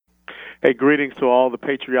Hey, greetings to all the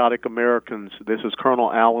patriotic Americans. This is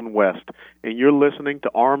Colonel Alan West, and you're listening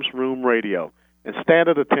to Arms Room Radio. And stand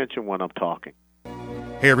at attention when I'm talking.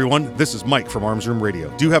 Hey everyone, this is Mike from Arms Room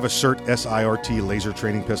Radio. Do you have a CERT SIRT laser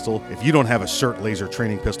training pistol? If you don't have a CERT laser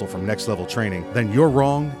training pistol from Next Level Training, then you're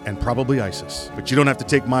wrong and probably ISIS. But you don't have to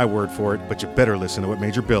take my word for it, but you better listen to what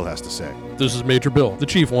Major Bill has to say. This is Major Bill, the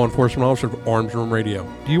Chief Law Enforcement Officer of Arms Room Radio.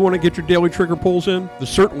 Do you want to get your daily trigger pulls in? The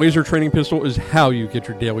CERT laser training pistol is how you get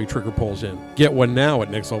your daily trigger pulls in. Get one now at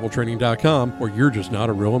nextleveltraining.com, or you're just not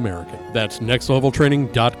a real American. That's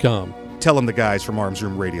nextleveltraining.com. Tell them the guys from Arms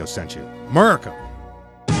Room Radio sent you. America!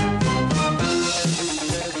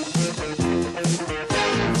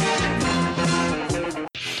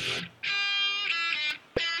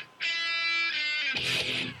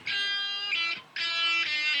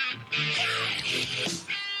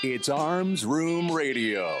 It's Arms Room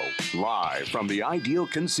Radio, live from the Ideal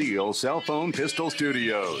Conceal Cell Phone Pistol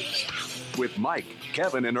Studios. With Mike,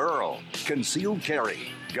 Kevin, and Earl, concealed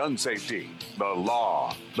carry, gun safety, the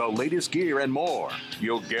law, the latest gear, and more.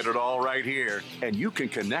 You'll get it all right here, and you can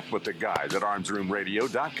connect with the guys at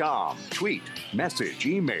armsroomradio.com. Tweet, message,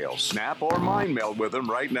 email, snap, or mind meld with them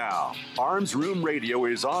right now. Arms Room Radio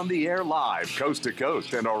is on the air live, coast to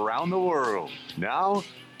coast, and around the world. Now,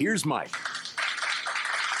 here's Mike.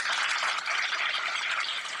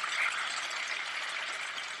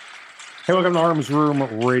 Hey, welcome to Arms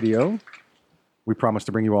Room Radio. We promise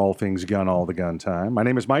to bring you all things gun all the gun time. My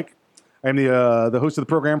name is Mike. I am the host of the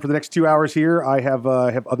program for the next 2 hours here. I have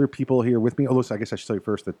other people here with me. Oh, listen, I guess I should tell you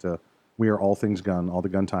first that we are all things gun, all the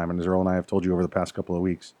gun time. And as Earl and I have told you over the past couple of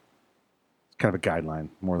weeks, it's kind of a guideline,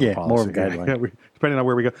 more than a policy. More of a guideline. Depending on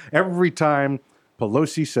where we go. Every time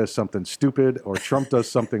Pelosi says something stupid or Trump does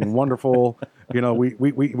something wonderful, we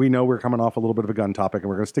know we're coming off a little bit of a gun topic, and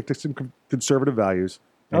we're going to stick to some conservative values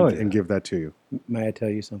and give that to you. May I tell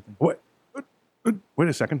you something? What? Wait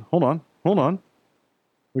a second. Hold on.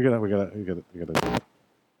 We gotta.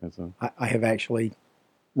 I have actually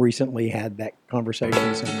recently had that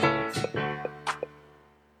conversation.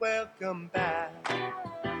 Welcome back.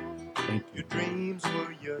 Your dreams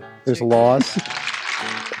were your. There's laws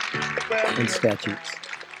and statutes.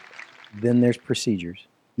 Then there's procedures.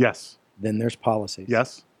 Yes. Then there's policies.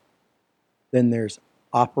 Yes. Then there's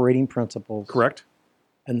operating principles. Correct.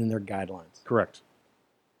 And then there are guidelines. Correct.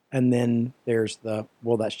 And then there's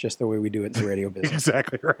that's just the way we do it in the radio business.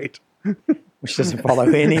 Exactly right. Which doesn't follow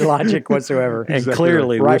any logic whatsoever. And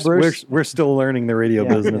clearly, right, we're still learning the radio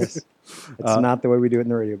business. It's not the way we do it in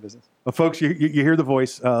the radio business. Folks, you hear the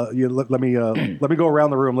voice. Let me go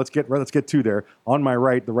around the room. Let's get to there. On my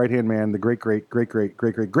right, the right-hand man, the great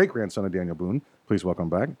grandson of Daniel Boone. Please welcome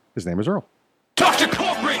back. His name is Earl. Talk to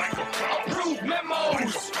corporate. Approve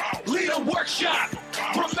memos. Lead a workshop.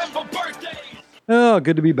 Remember birthdays. Oh,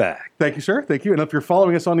 good to be back. Thank you, sir. Thank you. And if you're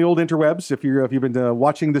following us on the old interwebs, if you've been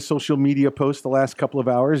watching the social media posts the last couple of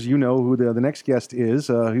hours, you know who the next guest is,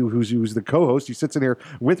 who's the co-host. He sits in here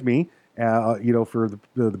with me, for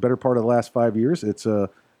the better part of the last 5 years. It's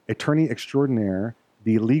attorney extraordinaire,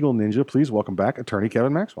 the legal ninja. Please welcome back, Attorney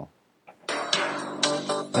Kevin Maxwell.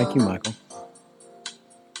 Thank you, Michael.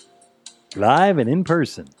 Live and in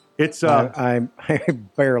person. It's I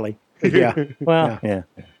barely. Yeah. Well, yeah.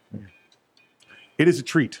 It is a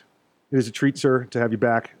treat. It is a treat, sir, to have you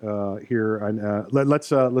back here. And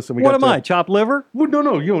let's listen. What am I? Chopped liver? Well,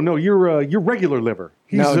 no. You're regular liver.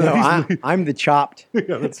 I'm the chopped.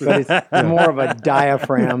 Yeah, that's but it's more of a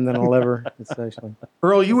diaphragm than a liver. It's actually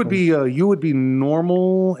Earl. You would be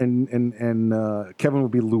normal, and Kevin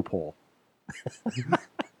would be loophole.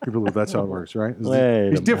 That's how it works, right?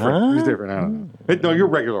 He's different. Huh? He's different. I don't know. No, you're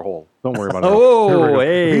regular hole. Don't worry about it. Oh,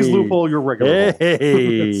 hey. He's loophole. You're regular hole.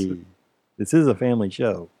 Hey. This is a family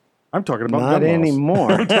show. I'm talking about not gun anymore.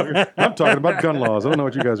 laws. I'm talking about gun laws. I don't know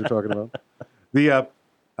what you guys are talking about.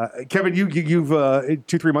 Kevin, you've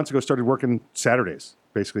 2-3 months ago started working Saturdays.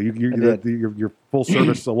 Basically, you're full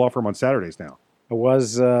service law firm on Saturdays now. I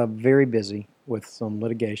was very busy with some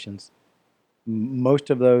litigations. Most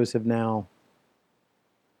of those have now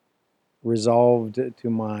resolved to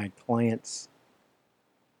my client's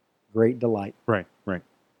great delight. Right.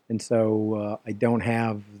 And so I don't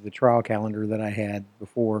have the trial calendar that I had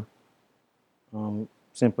before,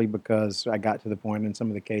 simply because I got to the point in some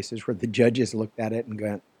of the cases where the judges looked at it and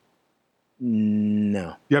went,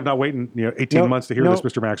 no. You have not waiting 18 months to hear this,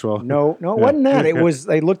 Mr. Maxwell. No, it wasn't that. It was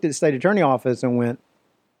they looked at the state attorney office and went,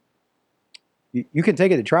 you can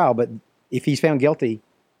take it to trial, but if he's found guilty,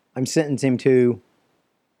 I'm sentencing him to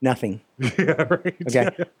nothing. Yeah, right. Okay.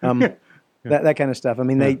 that kind of stuff. I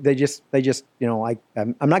mean, they just you know,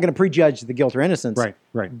 I'm not going to prejudge the guilt or innocence,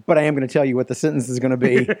 Right. but I am going to tell you what the sentence is going to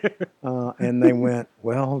be. And they went,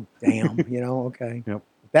 well, damn, you know, okay, Yep.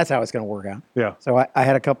 that's how it's going to work out. Yeah. So I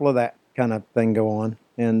had a couple of that kind of thing go on,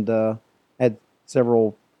 and had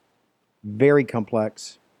several very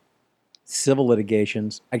complex civil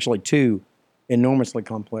litigations, actually 2 enormously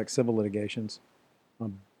complex civil litigations,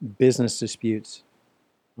 business disputes,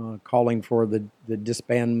 calling for the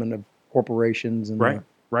disbandment of corporations and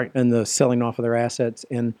Right. and the selling off of their assets,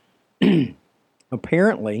 and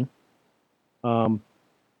apparently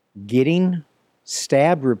getting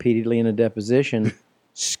stabbed repeatedly in a deposition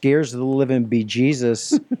scares the living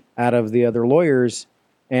bejesus out of the other lawyers,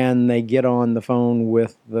 and they get on the phone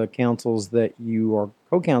with the counsels that you are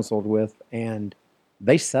co-counseled with, and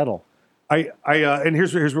they settle. And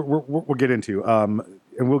here's what we'll get into, and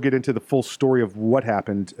we'll get into the full story of what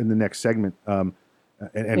happened in the next segment, and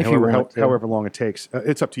If you want to. however long it takes.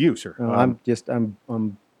 It's up to you, sir.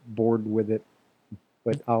 I'm bored with it,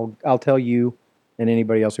 but I'll tell you and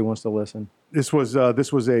anybody else who wants to listen. This was a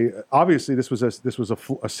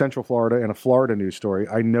Central Florida and a Florida news story.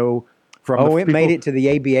 I know from it made it to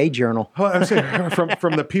the ABA Journal. Well, I'm saying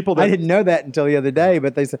from the people that I didn't know that until the other day,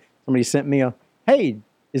 but they said somebody sent me hey,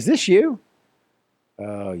 is this you?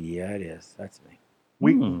 Oh yeah, it is. That's me.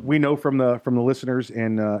 We know from the listeners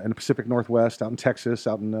in the Pacific Northwest, out in Texas,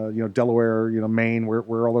 out in Delaware, Maine,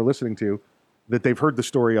 where all they're listening to, that they've heard the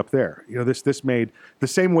story up there. This made the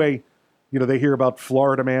same way. They hear about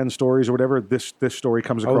Florida man stories or whatever. This story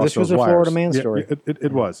comes across. This was those a wires. Florida man story.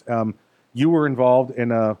 It was. You were involved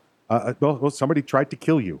in somebody tried to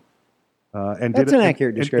kill you. And that's an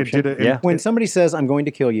accurate description. When somebody says, "I'm going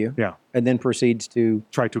to kill you," and then proceeds to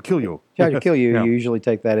try to kill you, you usually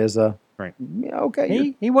take that as a right. Yeah,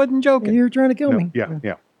 okay, he wasn't joking. You're trying to kill me.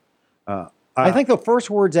 Yeah. I think the first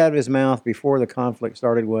words out of his mouth before the conflict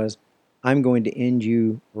started was, "I'm going to end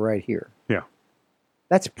you right here." Yeah.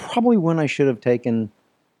 That's probably when I should have taken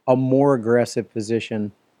a more aggressive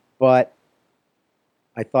position, but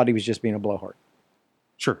I thought he was just being a blowhard.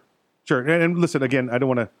 Sure. And listen, again, I don't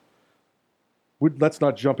want to. Let's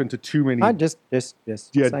not jump into too many. Just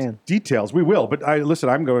saying. Details. We will, but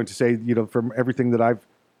I'm going to say, from everything that I've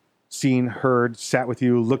seen, heard, sat with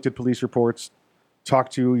you, looked at police reports,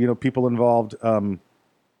 talked to people involved.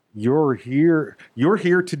 You're here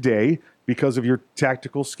today because of your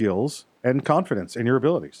tactical skills and confidence in your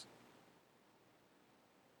abilities.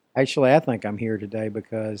 Actually, I think I'm here today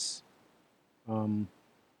because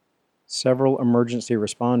several emergency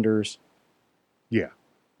responders. Yeah.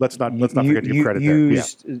 Let's not forget to give credit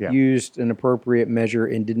there. Used an appropriate measure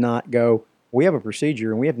and did not go, we have a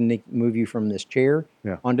procedure and we have to move you from this chair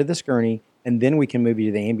onto the gurney, and then we can move you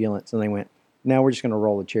to the ambulance. And they went, now we're just going to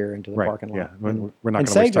roll the chair into the parking lot. Yeah. We're not and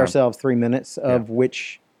saved ourselves 3 minutes of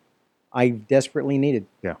which I desperately needed.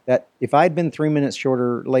 Yeah. That if I'd been 3 minutes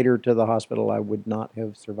later to the hospital, I would not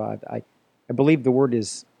have survived. I believe the word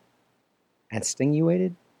is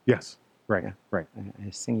extenuated. Yes. Right. Yeah. Right.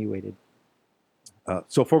 Extenuated.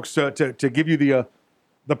 So, folks, to give you the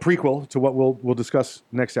prequel to what we'll discuss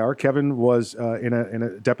next hour, Kevin was in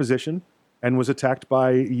a deposition and was attacked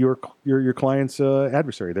by your client's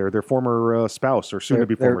adversary, their former spouse or soon to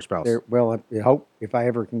be former spouse. Well, I hope if I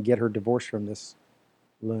ever can get her divorced from this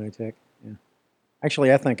lunatic. Yeah.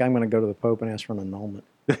 Actually, I think I'm going to go to the Pope and ask for an annulment.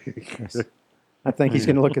 Yes. I think he's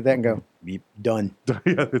going to look at that and go, done.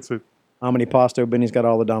 Yeah, that's it. Omni Pasto, Benny's got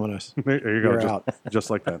all the dominoes. There you go. You're out. Just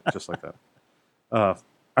like that. Just like that.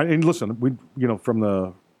 And listen,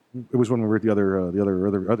 it was when we were at the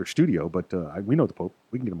other studio, but we know the Pope.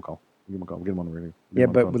 We can get him a call. We'll get him on the radio. Yeah,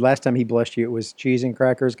 but last time he blessed you, it was cheese and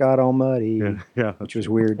crackers got all muddy. Yeah, which was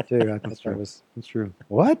weird too. I thought that was. That's true.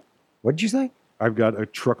 What? What did you say? I've got a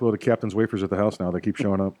truckload of Captain's wafers at the house now. They keep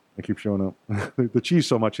showing up. The cheese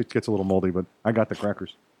so much it gets a little moldy, but I got the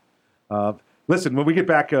crackers. Listen, when we get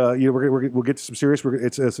back, we'll get to some serious.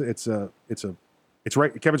 It's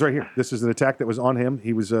right. Kevin's right here. This is an attack that was on him.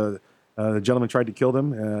 He was the gentleman tried to kill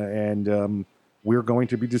him, and we're going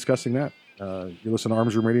to be discussing that. You listen to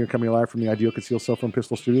Arms Room Radio, coming live from the Ideal Concealed Cell Phone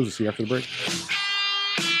Pistol Studios. We'll see you after the break.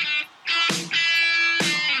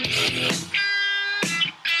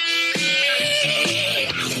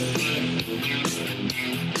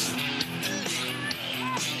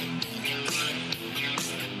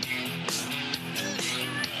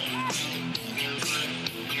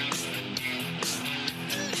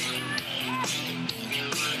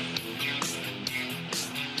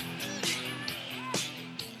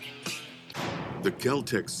 The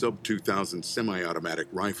Kel-Tec Sub 2000 semi-automatic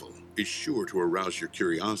rifle is sure to arouse your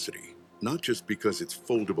curiosity. not just because it's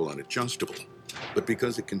foldable and adjustable, but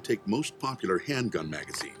because it can take most popular handgun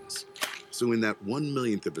magazines. So in that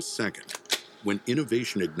 1/1,000,000th of a second, when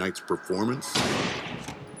innovation ignites performance,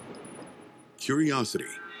 curiosity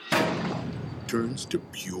turns to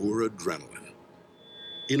pure adrenaline.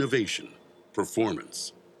 Innovation,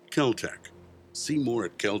 performance, Keltec. See more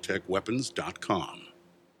at keltecweapons.com.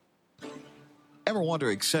 Ever want to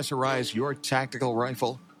accessorize your tactical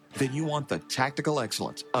rifle? Then you want the tactical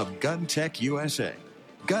excellence of GunTech USA.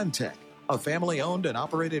 GunTech, a family-owned and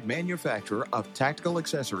operated manufacturer of tactical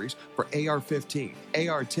accessories for AR-15,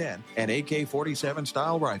 AR-10, and AK-47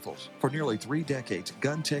 style rifles. For nearly 3 decades,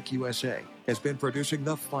 GunTech USA has been producing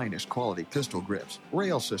the finest quality pistol grips,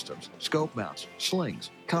 rail systems, scope mounts, slings,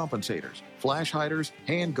 compensators, flash hiders,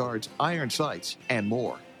 hand guards, iron sights, and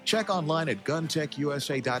more. Check online at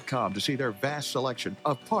GunTechUSA.com to see their vast selection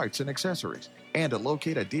of parts and accessories and to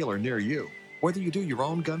locate a dealer near you. Whether you do your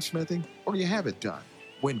own gunsmithing or you have it done,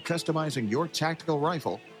 when customizing your tactical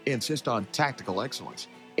rifle, insist on tactical excellence.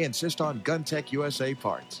 Insist on GunTech USA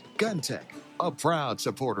parts. GunTech, a proud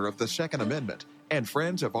supporter of the Second Amendment and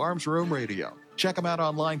friends of Arms Room Radio. Check them out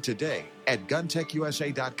online today at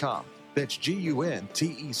GunTechUSA.com. That's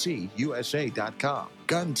GUNTECUSA.com.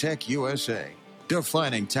 GunTech USA,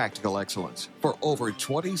 defining tactical excellence for over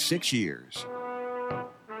 26 years.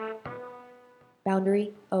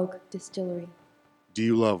 Boundary Oak Distillery. Do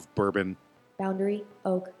you love bourbon? Boundary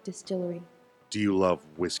Oak Distillery. Do you love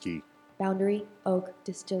whiskey? Boundary Oak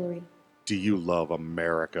Distillery. Do you love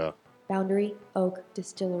America? Boundary Oak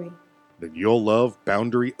Distillery. Then you'll love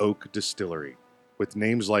Boundary Oak Distillery. With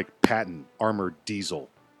names like Patton Armored Diesel,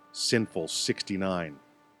 Sinful 69,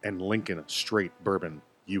 and Lincoln Straight Bourbon,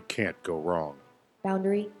 you can't go wrong.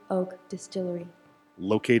 Boundary Oak Distillery.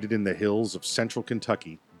 Located in the hills of central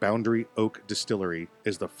Kentucky, Boundary Oak Distillery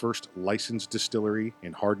is the first licensed distillery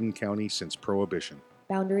in Hardin County since Prohibition.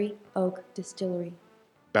 Boundary Oak Distillery.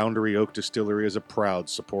 Boundary Oak Distillery is a proud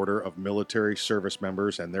supporter of military service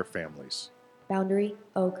members and their families. Boundary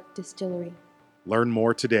Oak Distillery. Learn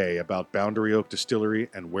more today about Boundary Oak Distillery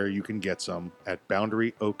and where you can get some at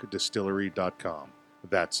BoundaryOakDistillery.com.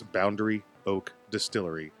 That's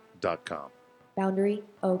BoundaryOakDistillery.com. Boundary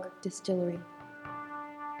Oak Distillery.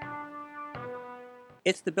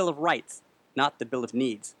 It's the Bill of Rights, not the Bill of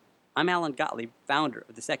Needs. I'm Alan Gottlieb, founder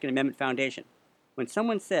of the Second Amendment Foundation. When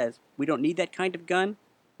someone says we don't need that kind of gun,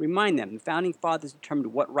 remind them the Founding Fathers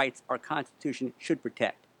determined what rights our Constitution should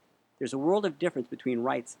protect. There's a world of difference between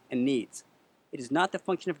rights and needs. It is not the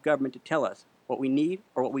function of government to tell us what we need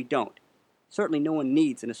or what we don't. Certainly no one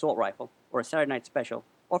needs an assault rifle or a Saturday Night Special,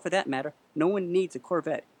 or for that matter, no one needs a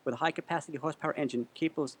Corvette with a high-capacity horsepower engine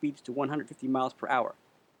capable of speeds to 150 miles per hour.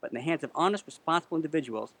 But in the hands of honest, responsible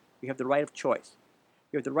individuals, we have the right of choice.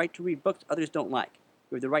 We have the right to read books others don't like.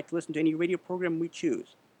 We have the right to listen to any radio program we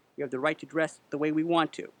choose. We have the right to dress the way we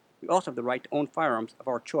want to. We also have the right to own firearms of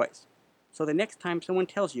our choice. So the next time someone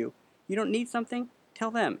tells you, you don't need something, tell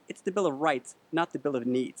them it's the Bill of Rights, not the Bill of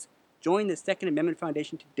Needs. Join the Second Amendment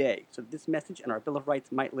Foundation today so that this message and our Bill of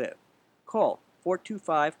Rights might live. Call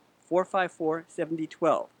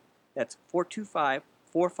 425-454-7012. That's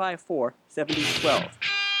 425-454-7012.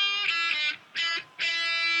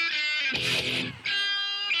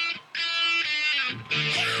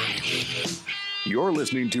 You're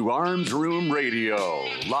listening to Arms Room Radio,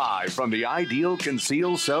 live from the Ideal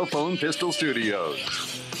Conceal Cell Phone Pistol Studios.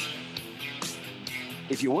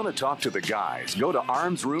 If you want to talk to the guys, go to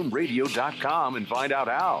armsroomradio.com and find out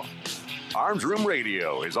how. Arms Room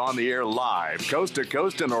Radio is on the air live, coast to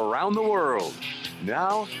coast and around the world.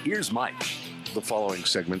 Now, here's Mike. The following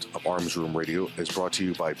segment of Arms Room Radio is brought to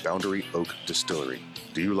you by Boundary Oak Distillery.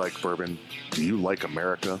 Do you like bourbon? Do you like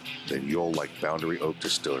America? Then you'll like Boundary Oak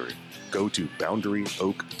Distillery. Go to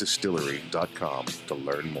BoundaryOakDistillery.com to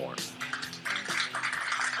learn more.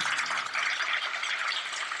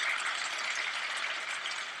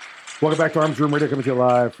 Welcome back to Arms Room Radio, coming to you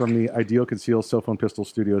live from the Ideal Conceal Cell Phone Pistol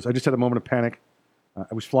Studios. I just had a moment of panic.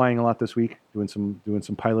 I was flying a lot this week, doing some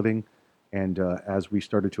piloting, and as we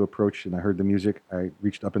started to approach and I heard the music, I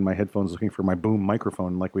reached up in my headphones looking for my boom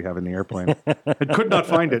microphone like we have in the airplane. I could not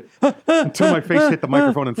find it until my face hit the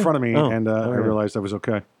microphone in front of me, and I realized I was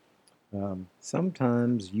okay.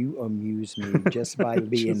 Sometimes you amuse me just by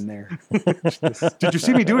being there. Did you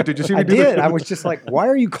see me do it? Did you see me I do did. it? I was just like, why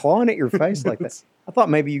are you clawing at your face like that? I thought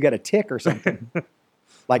maybe you got a tick or something.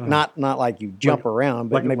 Like not like you jump around,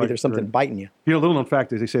 but maybe there's something biting you. You know, little known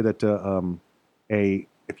fact is they say that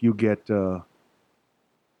if you get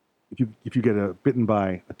bitten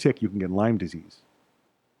by a tick, you can get Lyme disease.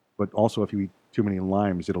 But also, if you eat too many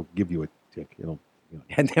limes, it'll give you a tick. It'll.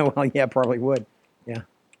 Well, yeah, probably would. Yeah.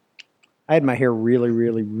 I had my hair really,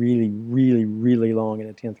 really, really, really, really long in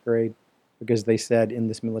the 10th grade because they said in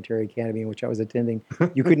this military academy in which I was attending,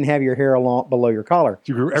 you couldn't have your hair along below your collar.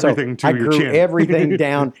 You grew everything to I your grew chin. everything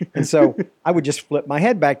down. And so I would just flip my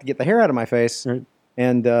head back to get the hair out of my face. Right.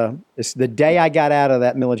 And it's the day I got out of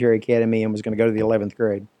that military academy and was going to go to the 11th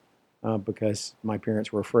grade because my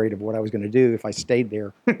parents were afraid of what I was going to do if I stayed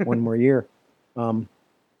there one more year. I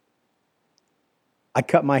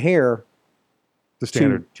cut my hair The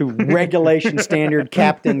standard. to regulation standard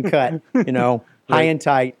captain cut, high and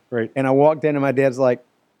tight. Right. And I walked in and my dad's like,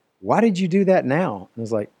 why did you do that now? I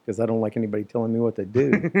was like, because I don't like anybody telling me what to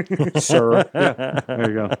do, sir. Yeah. There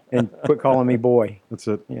you go. And quit calling me boy. That's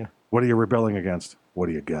it. Yeah. What are you rebelling against? What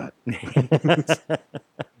do you got?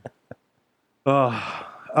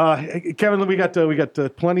 Kevin, we got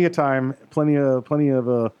plenty of time, plenty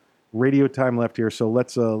of radio time left here. So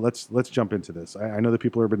let's jump into this. I know that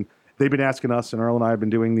people they've been asking us, and Earl and I have been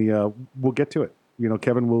doing the. We'll get to it.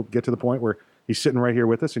 Kevin will get to the point where he's sitting right here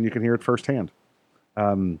with us, and you can hear it firsthand.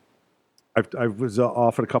 I was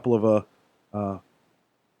off at a couple of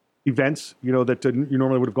events, that you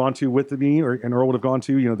normally would have gone to with me, and Earl would have gone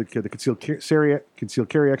to, the Concealed Carry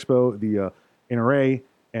Expo, the NRA,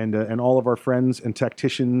 and all of our friends and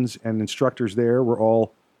tacticians and instructors there were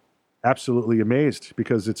all absolutely amazed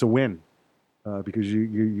because it's a win, because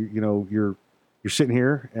you're sitting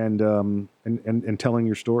here and telling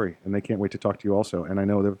your story, and they can't wait to talk to you also. And I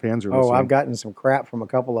know the fans are listening. Oh, I've gotten some crap from a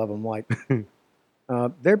couple of them, like.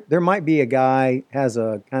 There might be a guy has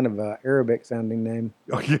a kind of a Arabic sounding name,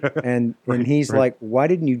 and he's like, "Why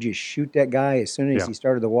didn't you just shoot that guy as soon as he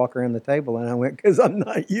started to walk around the table?" And I went, "Because I'm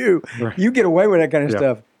not you. Right. You get away with that kind of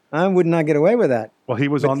stuff. I would not get away with that." Well, he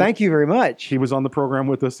was on. Thank you very much. He was on the program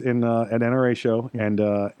with us in an NRA show, and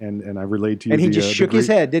I relayed to you. And he just shook his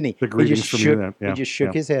head, didn't he? The greetings from you. He just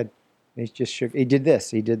shook his head. He just shook. He did this.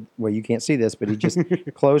 He did. Well, you can't see this, but he just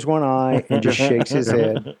closed one eye and just shakes his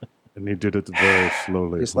head. And he did it very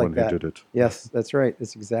slowly Just when like that. he did it. Yes, that's right.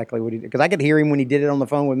 That's exactly what he did. Because I could hear him when he did it on the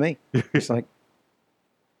phone with me. He's like,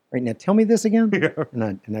 "Right now, tell me this again." Yeah.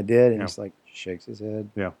 And I did, and he's like, shakes his head.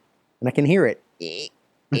 Yeah. And I can hear it.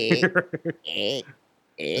 As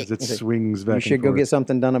it swings back. You should go get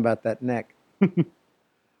something done about that neck.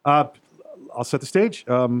 I'll set the stage.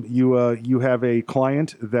 You have a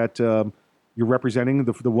client that you're representing,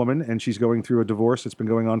 the woman, and she's going through a divorce. It's been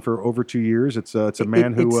going on for over 2 years. It's a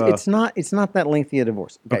man who. It's not that lengthy a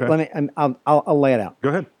divorce. Okay. Let me. I'll lay it out. Go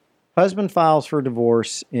ahead. Husband files for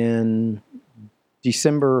divorce in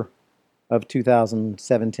December of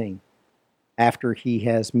 2017 after he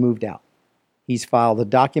has moved out. He's filed the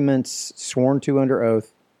documents sworn to under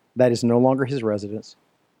oath. That is no longer his residence,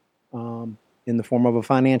 in the form of a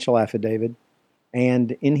financial affidavit.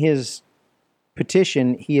 And in his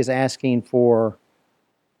petition, he is asking for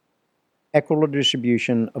equitable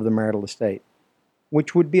distribution of the marital estate,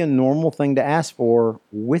 which would be a normal thing to ask for,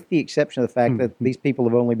 with the exception of the fact that these people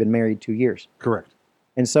have only been married 2 years. Correct.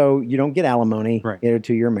 And so you don't get alimony in a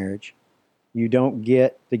 2-year marriage. You don't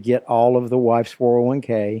get to get all of the wife's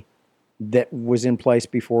 401k that was in place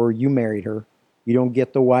before you married her. You don't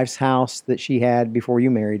get the wife's house that she had before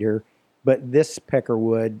you married her. But this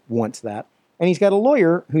Peckerwood wants that. And he's got a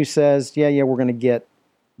lawyer who says, yeah, we're going to get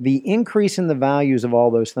the increase in the values of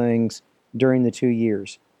all those things during the 2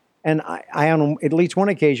 years. And I on at least one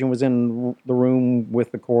occasion was in the room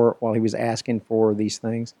with the court while he was asking for these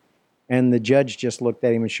things. And the judge just looked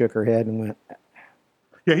at him and shook her head and went.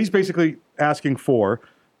 Yeah, he's basically asking for,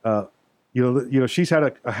 she's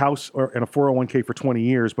had a house and a 401k for 20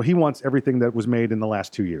 years, but he wants everything that was made in the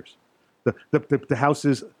last 2 years. The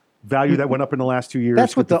house's value that went up in the last 2 years.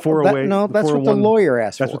 That's what the 401. That's what the lawyer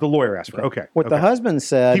asked for. That's what the lawyer asked for. Okay. What the husband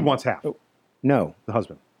said. He wants half. No. The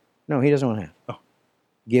husband. No, he doesn't want half. Oh.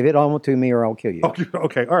 Give it all to me or I'll kill you.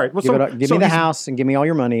 Okay. All right. Well, give me the house and give me all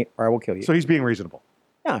your money or I will kill you. So he's being reasonable.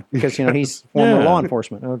 Yeah, because he's former law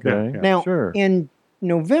enforcement. Okay. Now, in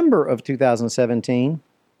November of 2017,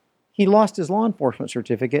 he lost his law enforcement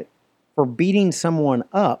certificate for beating someone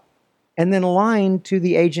up and then lying to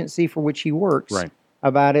the agency for which he works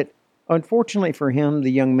about it. Unfortunately for him,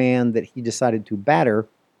 the young man that he decided to batter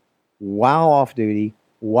while off duty,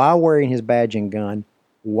 while wearing his badge and gun,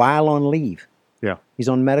 while on leave. Yeah. He's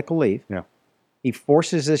on medical leave. Yeah. He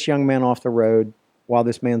forces this young man off the road while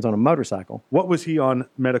this man's on a motorcycle. What was he on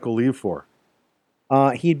medical leave for?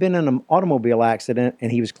 He'd been in an automobile accident,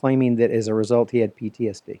 and he was claiming that as a result he had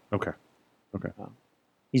PTSD. Okay.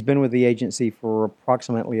 He's been with the agency for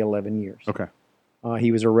approximately 11 years. Okay.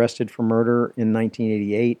 He was arrested for murder in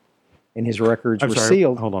 1988, and his records were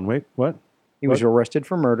sealed. Hold on, wait. What? He was arrested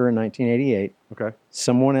for murder in 1988. Okay.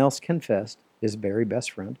 Someone else confessed, his very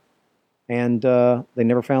best friend, and they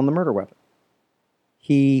never found the murder weapon.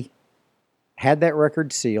 He had that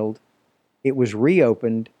record sealed. It was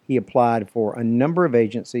reopened. He applied for a number of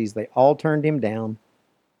agencies. They all turned him down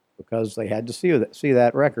because they had to see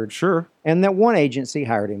that record. Sure. And that one agency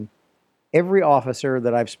hired him. Every officer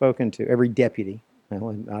that I've spoken to, every deputy, I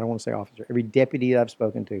don't want to say officer, every deputy that I've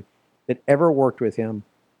spoken to that ever worked with him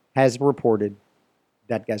has reported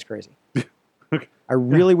that guy's crazy. I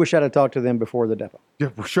really wish I'd have talked to them before the depot. Yeah,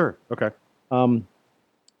 for sure. Okay.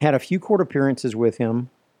 Had a few court appearances with him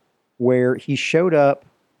where he showed up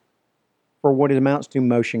for what it amounts to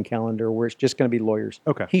motion calendar, where it's just going to be lawyers.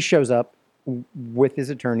 Okay. He shows up with his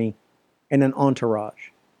attorney and an entourage,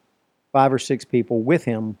 5 or 6 people with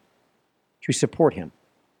him to support him.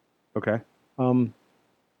 Okay.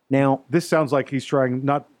 Now, this sounds like he's trying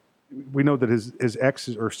not. We know that his ex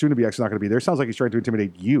or soon-to-be ex is not going to be there. Sounds like he's trying to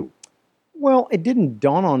intimidate you. Well, it didn't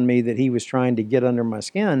dawn on me that he was trying to get under my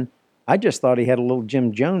skin. I just thought he had a little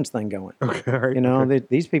Jim Jones thing going. Okay, right, you know, okay.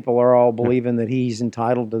 these people are all believing that he's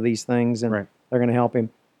entitled to these things and they're going to help him.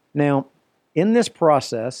 Now, in this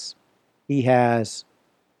process, he has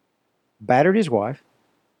battered his wife.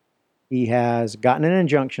 He has gotten an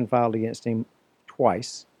injunction filed against him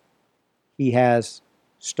twice. He has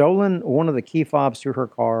stolen one of the key fobs to her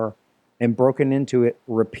car and broken into it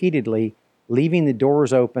repeatedly, leaving the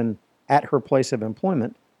doors open at her place of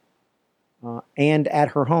employment and at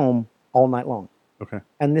her home all night long. Okay.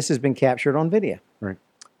 And this has been captured on video. Right.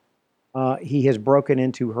 He has broken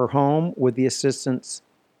into her home with the assistance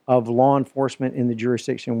of law enforcement in the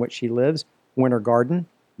jurisdiction in which she lives, Winter Garden.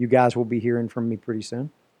 You guys will be hearing from me pretty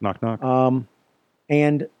soon. Knock, knock.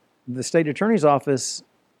 And the state attorney's office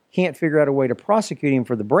can't figure out a way to prosecute him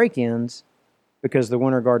for the break-ins because the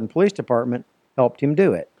Winter Garden Police Department helped him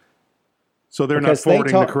do it. So they're not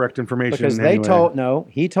forwarding the correct information. Because anyway.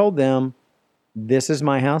 he told them, this is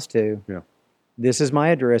my house too. Yeah. This is my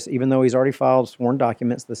address, even though he's already filed sworn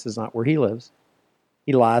documents. This is not where he lives.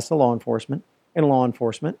 He lies to law enforcement, and law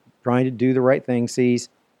enforcement, trying to do the right thing, sees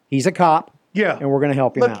he's a cop. Yeah. And we're going to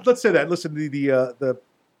help him out. Let's say that. Listen, the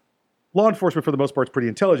law enforcement for the most part is pretty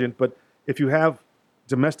intelligent, but if you have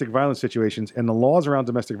domestic violence situations, and the laws around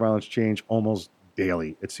domestic violence change almost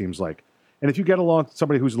daily, it seems like. And if you get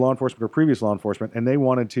somebody who's law enforcement or previous law enforcement, and they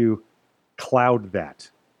wanted to cloud that,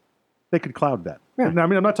 they could cloud that. Yeah. Now, I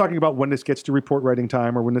mean, I'm not talking about when this gets to report writing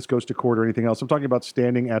time or when this goes to court or anything else. I'm talking about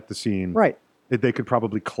standing at the scene. Right. They could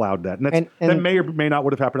probably cloud that. And, And that may or may not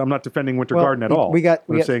would have happened. I'm not defending Winter Garden at all.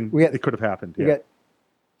 I'm saying it could have happened. We got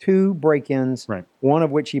 2 break-ins, right. One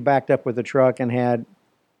of which he backed up with a truck and had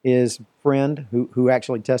his friend, who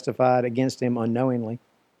actually testified against him unknowingly,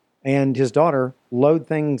 and his daughter load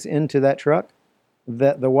things into that truck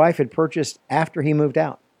that the wife had purchased after he moved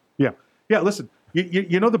out. Yeah. Yeah, listen,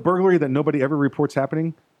 you know the burglary that nobody ever reports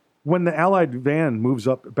happening? When the Allied van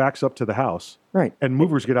backs up to the house, right, and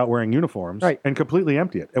movers get out wearing uniforms, right, and completely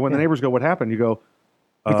empty it. And when the neighbors go, "What happened?" You go,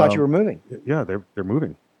 "We thought you were moving." Yeah, they're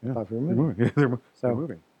moving. Yeah, thought you were moving. Yeah, they're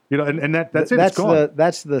moving. You know, and that's it. That's It's gone.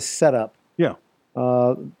 that's the setup. Yeah.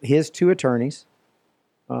 His 2 attorneys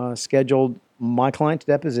scheduled my client's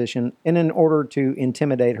deposition in order to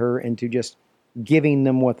intimidate her into just giving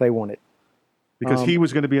them what they wanted. Because he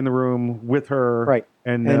was going to be in the room with her, right?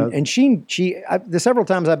 And she the several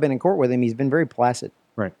times I've been in court with him, he's been very placid,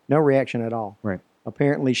 right? No reaction at all, right?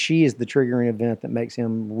 Apparently, she is the triggering event that makes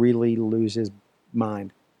him really lose his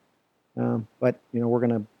mind. But we're going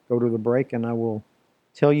to go to the break, and I will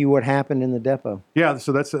tell you what happened in the depot. Yeah,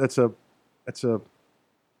 so it's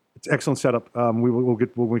excellent setup. When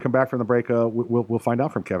we come back from the break, we'll find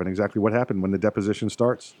out from Kevin exactly what happened when the deposition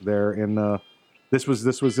starts there in. This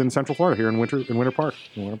was in Central Florida here in Winter Park.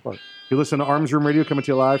 Winter Park. You listen to Arms Room Radio coming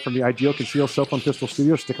to you live from the Ideal Conceal Cell Phone Pistol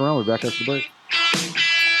Studio. Stick around. We'll be back after the break.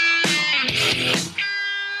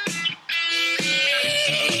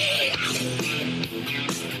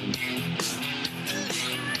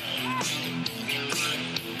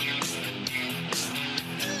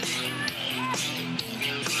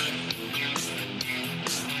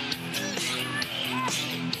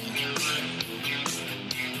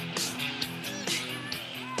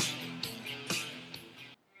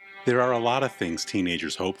 There are a lot of things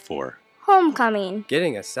teenagers hope for, Homecoming.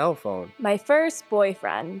 Getting a cell phone. My first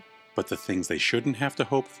boyfriend. but the things they shouldn't have to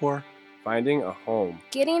hope for? Finding a home.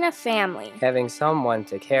 Getting a family. Having someone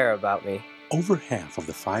to care about me. Over half of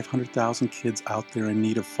the 500,000 kids out there in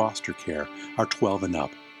need of foster care are 12 and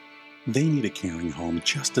up. They need a caring home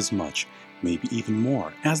just as much, maybe even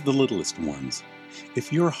more, as the littlest ones.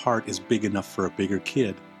 If your heart is big enough for a bigger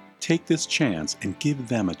kid, take this chance and give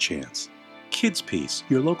them a chance. Kids Peace,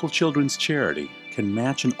 your local children's charity, can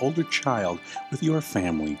match an older child with your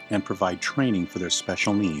family and provide training for their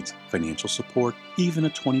special needs, financial support, even a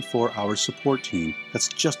 24-hour support team that's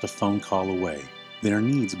just a phone call away. Their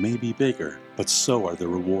needs may be bigger, but so are the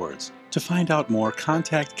rewards. To find out more,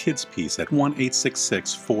 contact KidsPeace at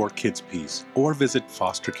 1-866-4KidsPeace or visit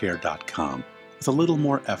fostercare.com. With a little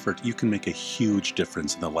more effort, you can make a huge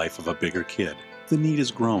difference in the life of a bigger kid. The need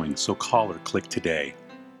is growing, so call or click today.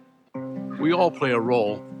 We all play a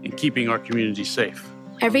role in keeping our community safe.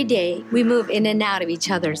 Every day, we move in and out of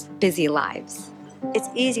each other's busy lives. It's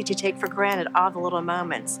easy to take for granted all the little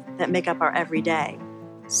moments that make up our everyday.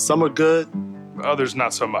 Some are good, others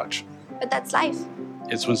not so much. But that's life.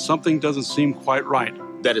 It's when something doesn't seem quite right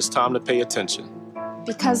that it's time to pay attention.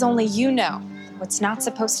 Because only you know what's not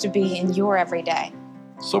supposed to be in your everyday.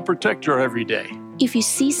 So protect your everyday. If you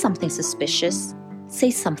see something suspicious, say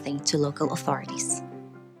something to local authorities.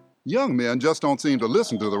 Young men just don't seem to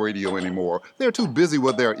listen to the radio anymore. They're too busy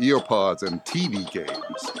with their earpods and TV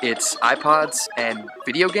games. It's iPods and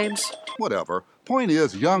video games? Whatever. Point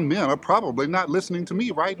is, young men are probably not listening to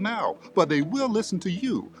me right now, but they will listen to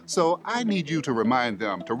you. So I need you to remind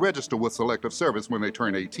them to register with Selective Service when they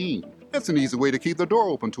turn 18. It's an easy way to keep the door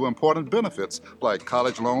open to important benefits like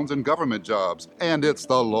college loans and government jobs, and it's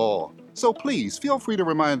the law. So please, feel free to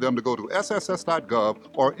remind them to go to sss.gov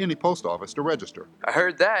or any post office to register. I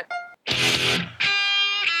heard that.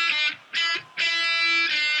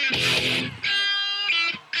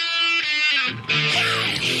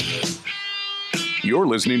 You're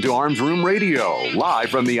listening to Arms Room Radio, live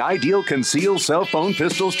from the Ideal Conceal Cell Phone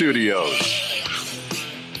Pistol Studios.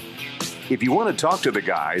 If you want to talk to the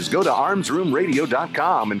guys, go to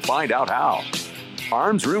armsroomradio.com and find out how.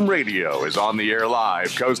 Arms Room Radio is on the air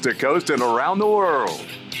live, coast to coast and around the world.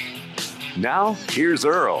 Now, here's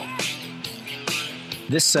Earl.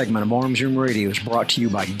 This segment of Arms Room Radio is brought to you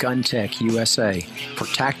by GunTech USA. For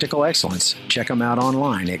tactical excellence, check them out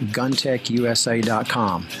online at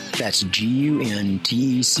guntechusa.com. That's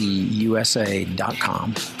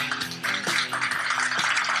GUNTECUSA.com.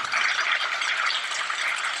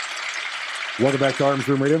 Welcome back to Arms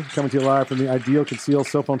Room Radio, coming to you live from the Ideal Conceal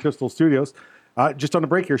Cell Phone Pistol Studios. Just on the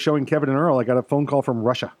break here, showing Kevin and Earl, I got a phone call from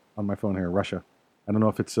Russia on my phone here. Russia. I don't know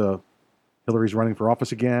if it's Hillary's running for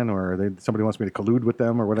office again, or somebody wants me to collude with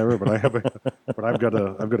them, or whatever. But I've got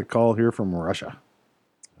a call here from Russia.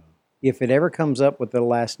 If it ever comes up with the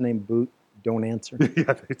last name Boot, don't answer.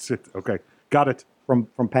 Yeah, it's it. Okay, got it. From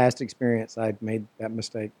past experience, I've made that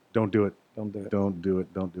mistake. Don't do it. Don't do it. Don't do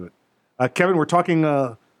it. Don't do it. Kevin, we're talking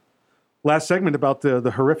last segment about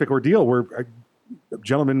the horrific ordeal where a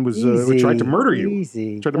gentleman was tried to murder you.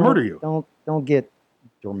 Easy. Tried to murder you. Don't get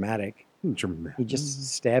dramatic. Dramatic. He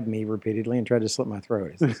just stabbed me repeatedly and tried to slit my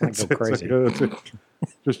throat. It's not go crazy.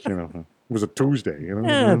 Just it was a Tuesday.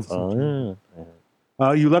 Yeah, that's all.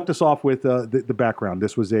 You left us off with the background.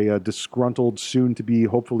 This was a disgruntled, soon-to-be,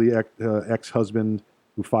 hopefully ex-husband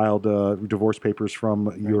who filed divorce papers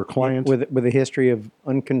from your client with a history of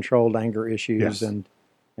uncontrolled anger issues Yes.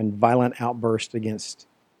 and violent outbursts against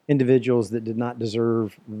individuals that did not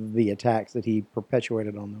deserve the attacks that he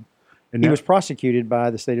perpetuated on them. And he was prosecuted by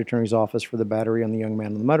the state attorney's office for the battery on the young man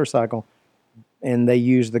on the motorcycle, and they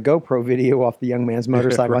used the GoPro video off the young man's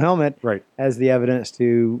motorcycle helmet as the evidence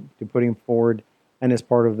to put him forward. And as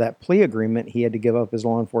part of that plea agreement, he had to give up his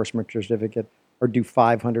law enforcement certificate or do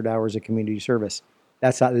 500 hours of community service.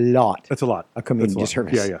 That's a lot. That's a lot. Of community That's a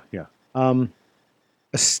lot. service. Yeah.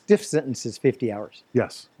 A stiff sentence is 50 hours.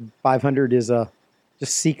 Yes. 500 is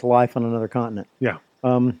just seek life on another continent. Yeah.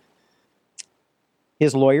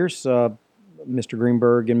 His lawyers, Mr.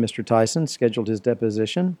 Greenberg and Mr. Tyson, scheduled his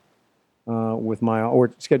deposition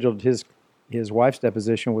scheduled his wife's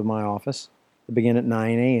deposition with my office to begin at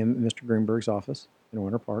 9 a.m. at Mr. Greenberg's office in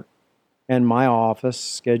Winter Park. And my office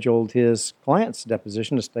scheduled his client's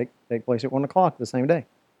deposition to take place at 1 o'clock the same day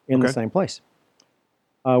in the same place.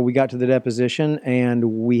 We got to the deposition,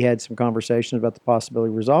 and we had some conversations about the possibility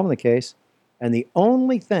of resolving the case. And the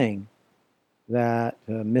only thing that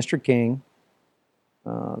Mr. King,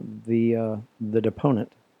 the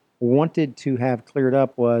deponent, wanted to have cleared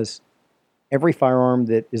up was every firearm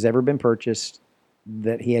that has ever been purchased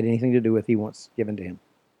that he had anything to do with, he wants given to him.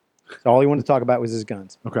 So all he wanted to talk about was his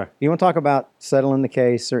guns. Okay. If you want to talk about settling the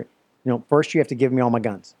case, or first you have to give me all my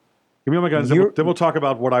guns. Give me all my guns. Then we'll talk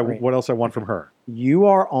about what else I want from her. You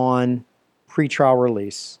are on pretrial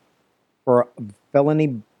release for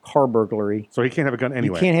felony car burglary. So he can't have a gun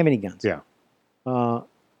anyway. You can't have any guns. Yeah.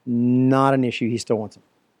 Not an issue. He still wants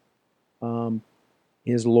them.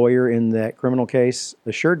 His lawyer in that criminal case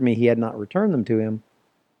assured me he had not returned them to him,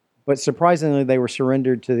 but surprisingly, they were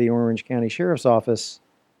surrendered to the Orange County Sheriff's Office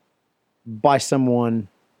by someone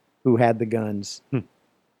who had the guns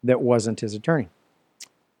that wasn't his attorney.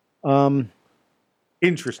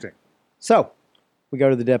 Interesting. So we go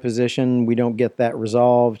to the deposition. We don't get that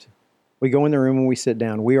resolved. We go in the room and we sit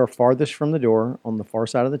down. We are farthest from the door on the far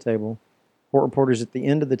side of the table. Court reporter's at the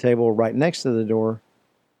end of the table right next to the door.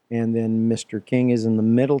 And then Mr. King is in the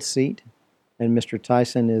middle seat. And Mr.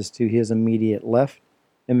 Tyson is to his immediate left.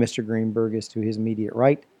 And Mr. Greenberg is to his immediate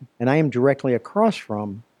right. And I am directly across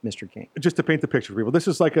from Mr. King. Just to paint the picture for people, this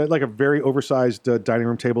is like a very oversized dining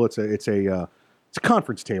room table. It's a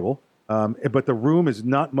conference table. But the room is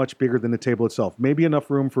not much bigger than the table itself. Maybe enough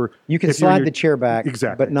room for you can slide the chair back,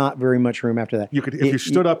 exactly, but not very much room after that. You could, if you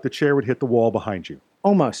stood up, the chair would hit the wall behind you.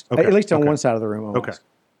 Almost, okay. At least on one side of the room. Almost.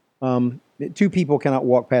 Okay. Two people cannot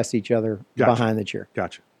walk past each other behind the chair.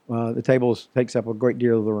 Gotcha. The table takes up a great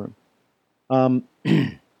deal of the room.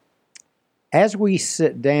 As we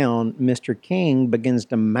sit down, Mr. King begins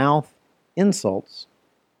to mouth insults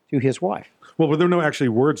to his wife. Well, there were no actually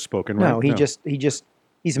words spoken, right? No,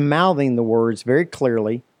 he's mouthing the words very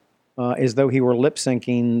clearly, as though he were lip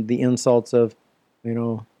syncing the insults of,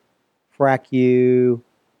 frack you,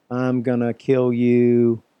 I'm gonna kill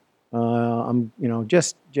you, I'll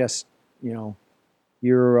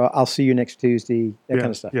see you next Tuesday, that kind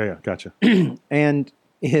of stuff. Yeah, gotcha. And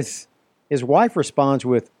his wife responds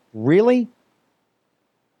with, "Really?"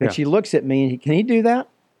 And she looks at me, and can he do that?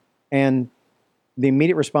 And the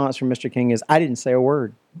immediate response from Mr. King is, "I didn't say a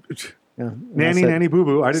word." Yeah. Nanny, boo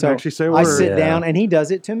boo. I didn't actually say a word. I sit down and he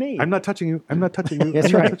does it to me. I'm not touching you. I'm not touching you.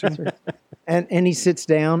 That's right. That's right. And he sits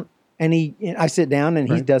down and I sit down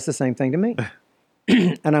and he does the same thing to me.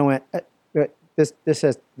 And I went, this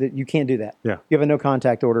says that you can't do that. Yeah. You have a no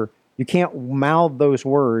contact order. You can't mouth those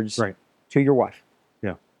words to your wife.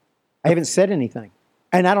 Yeah. I haven't said anything.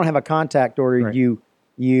 And I don't have a contact order.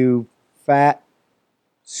 You fat,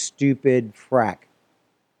 stupid frack.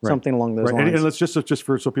 Something along those lines. And let's just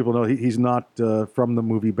for so people know, he's not from the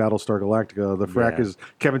movie Battlestar Galactica. The frack is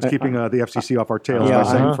Kevin's keeping the FCC off our tails by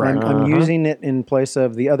saying frack. I'm using it in place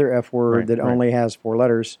of the other F word that only has 4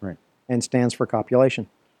 letters and stands for copulation.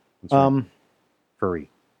 Furry.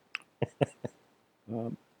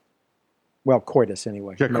 Well, coitus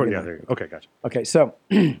anyway. Yeah, there you go. Okay, gotcha. Okay, so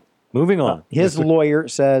moving on. His lawyer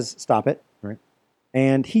says, "Stop it." Right.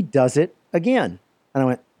 And he does it again. And I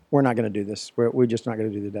went, "We're not going to do this. We're just not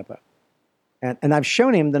going to do the depo." And I've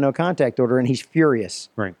shown him the no contact order, and he's furious.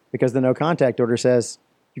 Right. Because the no contact order says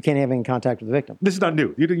you can't have any contact with the victim. This is not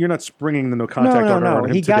new. You're not springing the no contact order on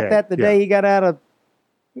him He got today. that the day he got out of.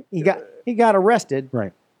 He got arrested.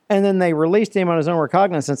 Right. And then they released him on his own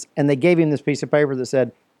recognizance, and they gave him this piece of paper that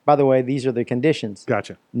said, "By the way, these are the conditions.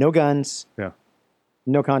 Gotcha. No guns. Yeah.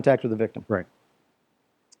 No contact with the victim." Right.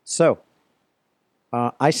 So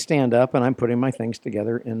I stand up and I'm putting my things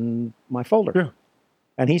together in my folder. Yeah.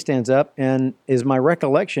 And he stands up, and my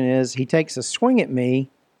recollection is he takes a swing at me,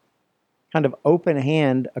 kind of open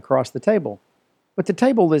hand across the table. But the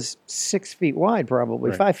table is 6 feet wide,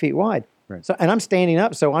 probably 5 feet wide. Right. So, and I'm standing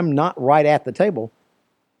up, so I'm not right at the table.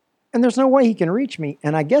 And there's no way he can reach me.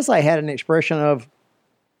 And I guess I had an expression of,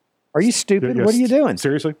 "Are you stupid? Yes. What are you doing?"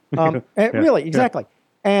 Seriously? Really, exactly.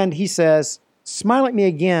 Yeah. And he says, "Smile at me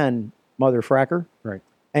again, mother fracker." Right.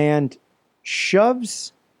 And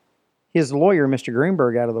shoves his lawyer, Mr.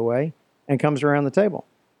 Greenberg, out of the way and comes around the table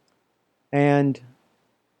and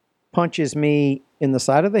punches me in the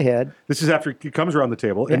side of the head. This is after he comes around the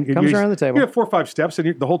table. Yeah, comes around the table. You have 4 or 5 steps,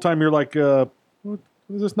 and the whole time you're like, what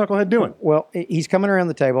is this knucklehead doing? Well, he's coming around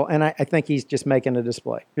the table, and I think he's just making a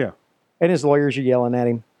display. Yeah. And his lawyers are yelling at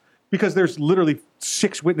him. Because there's literally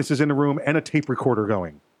 6 witnesses in the room and a tape recorder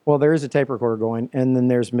going. Well, there is a tape recorder going, and then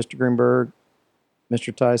there's Mr. Greenberg,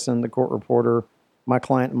 Mr. Tyson, the court reporter, my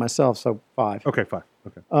client, and myself, so 5. Okay, 5.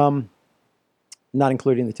 Okay. Not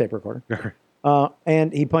including the tape recorder.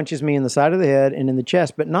 And he punches me in the side of the head and in the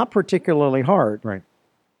chest, but not particularly hard. Right.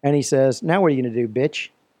 And he says, "Now what are you going to do, bitch?"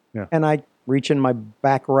 Yeah. And I reach in my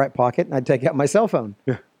back right pocket and I take out my cell phone.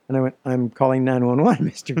 Yeah. And I went, "I'm calling 911,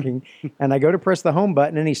 Mr. King." And I go to press the home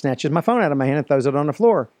button, and he snatches my phone out of my hand and throws it on the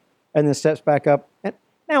floor, and then steps back up. And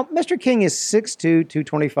now, Mr. King is 6'2",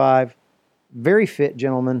 225, very fit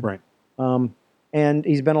gentleman. Right. And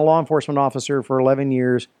he's been a law enforcement officer for 11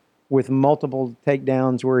 years with multiple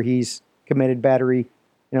takedowns where he's committed battery,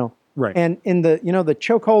 Right. And in the, the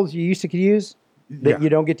chokeholds you used to use that you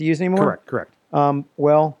don't get to use anymore. Correct.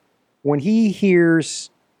 Well, when he hears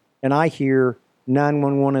and I hear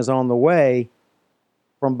 911 is on the way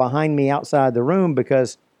from behind me outside the room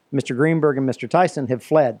because Mr. Greenberg and Mr. Tyson have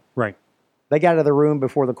fled. Right. They got out of the room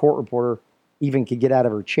before the court reporter even could get out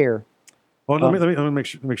of her chair. Well, let me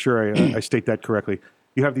make sure I state that correctly.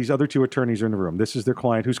 You have these other two attorneys in the room. This is their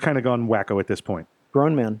client who's kind of gone wacko at this point.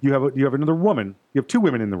 Grown men. You have another woman. You have two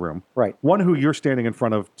women in the room. Right. One who you're standing in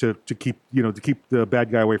front of to keep the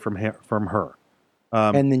bad guy away from her.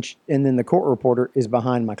 And then the court reporter is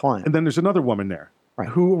behind my client. And then there's another woman there, right,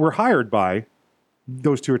 who were hired by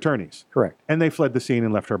those two attorneys. Correct. And they fled the scene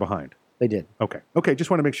and left her behind. They did. Okay.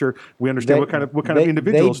 Just want to make sure we understand what kind of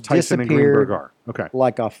individuals Tyson and Greenberg are. Okay.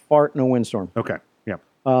 Like a fart in a windstorm. Okay. Yeah.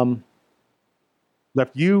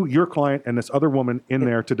 Left you, your client, and this other woman in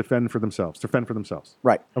there to defend for themselves.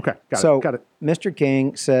 Right. Okay. Got it. Mr.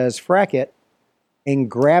 King says, "Frack it," and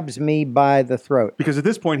grabs me by the throat. Because at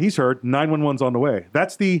this point, he's heard 911's on the way.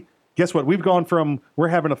 That's guess what? We've gone from we're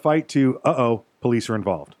having a fight to, police are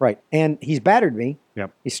involved. Right. And he's battered me.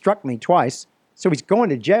 Yep. He struck me twice. So he's going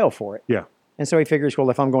to jail for it. Yeah. And so he figures, well,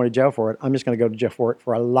 if I'm going to jail for it, I'm just going to go to jail for it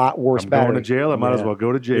for a lot worse battery. I'm going to jail. I might as well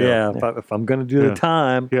go to jail. Yeah. If I'm going to do the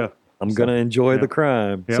time, I'm going to enjoy the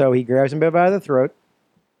crime. Yep. So he grabs me by the throat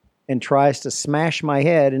and tries to smash my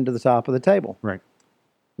head into the top of the table. Right.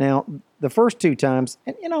 Now, the first two times,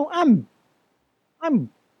 and I'm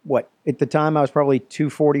what? At the time, I was probably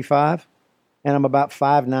 245, and I'm about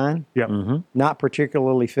 5'9". Yeah. Mm-hmm. Not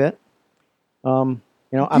particularly fit. I'm...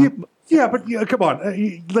 But come on.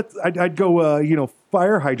 I'd go,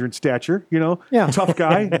 fire hydrant stature, tough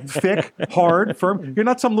guy, thick, hard, firm. You're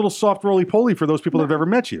not some little soft roly-poly for those people that have ever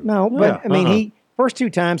met you. No, but he first two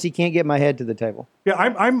times he can't get my head to the table. Yeah,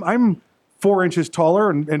 I'm 4 inches taller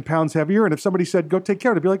and pounds heavier, and if somebody said go take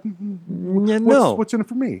care of it, I'd be like, what's in it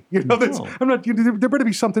for me? I'm not. There better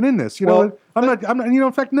be something in this. I'm not.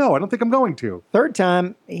 In fact, no, I don't think I'm going to. Third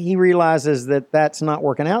time he realizes that that's not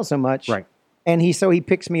working out so much. Right. And he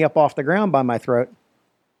picks me up off the ground by my throat.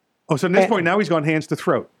 Oh, so at this point now he's gone hands to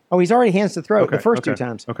throat. Oh, he's already hands to throat the first two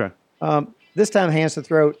times. Okay. This time hands to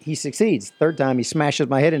throat, he succeeds. Third time he smashes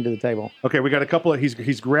my head into the table. Okay, we got a couple of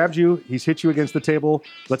he's grabbed you, he's hit you against the table.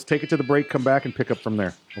 Let's take it to the break, come back and pick up from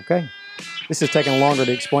there. Okay. This is taking longer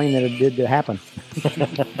to explain than it did to happen.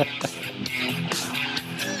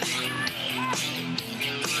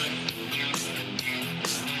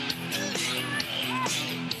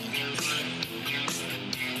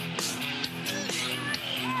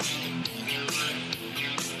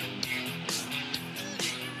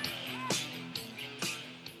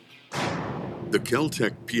 The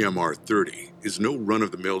Kel-Tec PMR-30 is no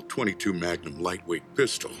run-of-the-mill .22 Magnum lightweight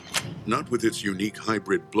pistol, not with its unique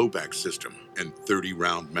hybrid blowback system and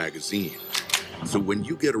 30-round magazine. So when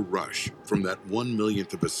you get a rush from that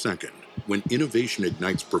 1/1,000,000th of a second, when innovation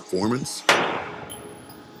ignites performance,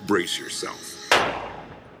 brace yourself.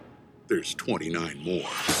 There's 29 more.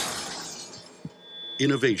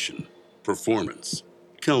 Innovation, performance,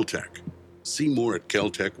 Kel-Tec. See more at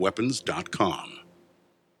keltecweapons.com.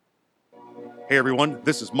 Hey everyone,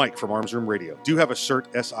 this is Mike from Arms Room Radio. Do you have a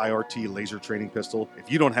CERT SIRT laser training pistol? If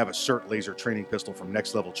you don't have a CERT laser training pistol from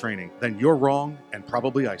Next Level Training, then you're wrong and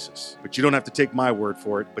probably ISIS. But you don't have to take my word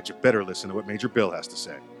for it, but you better listen to what Major Bill has to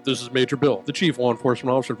say. This is Major Bill, the Chief Law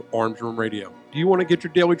Enforcement Officer of Arms Room Radio. Do you want to get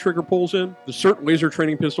your daily trigger pulls in? The CERT laser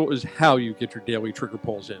training pistol is how you get your daily trigger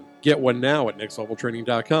pulls in. Get one now at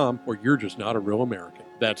nextleveltraining.com, or you're just not a real American.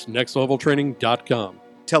 That's nextleveltraining.com.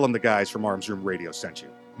 Tell them the guys from Arms Room Radio sent you.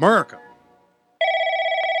 America!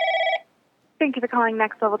 Thank you for calling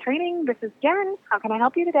Next Level Training. This is Jen. How can I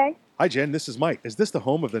help you today? Hi Jen, this is Mike. Is this the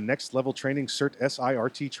home of the Next Level Training CERT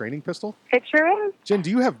SIRT training pistol? It sure is. Jen,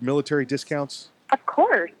 do you have military discounts? Of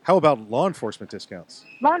course. How about law enforcement discounts?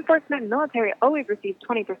 Law enforcement and military always receive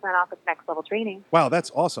 20% off with Next Level Training. Wow,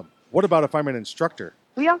 that's awesome. What about if I'm an instructor?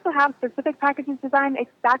 We also have specific packages designed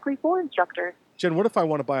exactly for instructors. Jen, what if I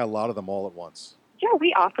want to buy a lot of them all at once? Yeah,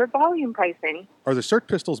 we offer volume pricing. Are the CERT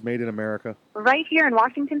pistols made in America? Right here in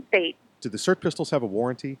Washington State. Do the CERT pistols have a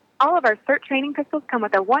warranty? All of our CERT training pistols come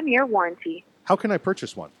with a 1-year warranty. How can I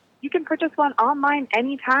purchase one? You can purchase one online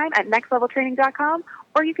anytime at nextleveltraining.com,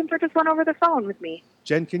 or you can purchase one over the phone with me.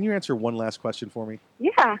 Jen, can you answer one last question for me?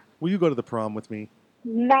 Yeah. Will you go to the prom with me?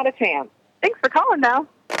 Not a chance. Thanks for calling, though.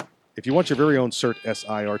 If you want your very own CERT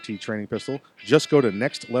SIRT training pistol, just go to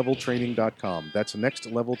nextleveltraining.com. That's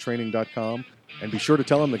nextleveltraining.com. And be sure to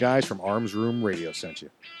tell them the guys from Arms Room Radio sent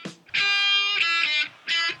you.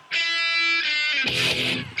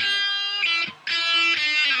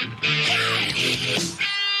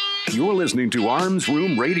 You're listening to Arms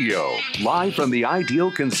Room Radio, live from the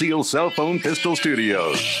Ideal Conceal Cell Phone Pistol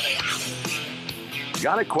Studios.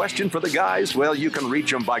 Got a question for the guys? Well, you can reach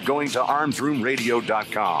them by going to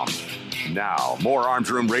armsroomradio.com. Now, more Arms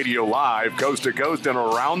Room Radio live, coast to coast and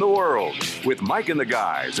around the world, with Mike and the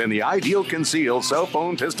guys in the Ideal Conceal Cell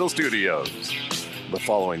Phone Pistol Studios. The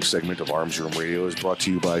following segment of Arms Room Radio is brought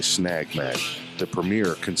to you by Snag Mag. the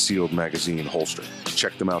premier concealed magazine holster.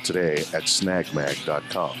 Check them out today at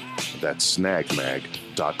snagmag.com. That's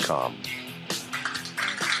snagmag.com.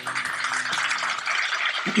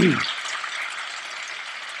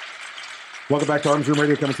 Welcome back to Arms Room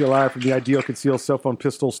Radio, coming to you live from the Ideal Concealed Cell Phone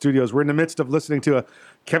Pistol Studios. We're in the midst of listening to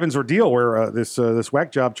Kevin's ordeal, where this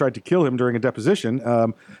whack job tried to kill him during a deposition.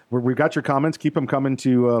 We've got your comments. Keep them coming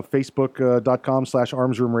to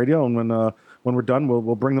facebook.com/armsroomradio, and when we're done,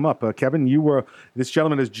 we'll bring them up. Kevin, this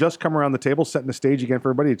gentleman has just come around the table, setting the stage again for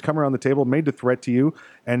everybody. He's come around the table, made the threat to you,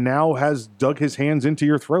 and now has dug his hands into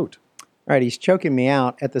your throat. All right, he's choking me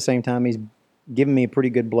out. At the same time, he's giving me a pretty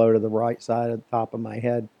good blow to the right side of the top of my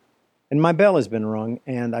head. And my bell has been rung,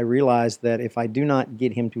 and I realize that if I do not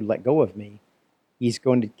get him to let go of me, he's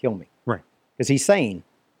going to kill me. Right. Because he's saying,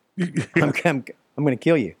 I'm going to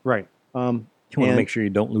kill you. Right. You want to make sure you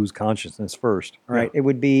don't lose consciousness first. Right. It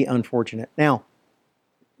would be unfortunate. Now,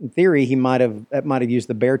 in theory, he might have used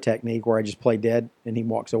the bear technique where I just play dead and he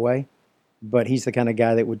walks away. But he's the kind of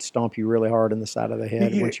guy that would stomp you really hard in the side of the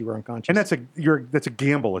head once you were unconscious. And that's a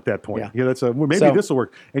gamble at that point. Yeah. Maybe this will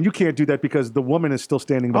work. And you can't do that because the woman is still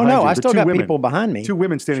standing behind you. I still got people behind me. Two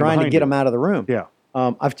women standing trying behind to get you. him out of the room. Yeah.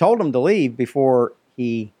 I've told him to leave before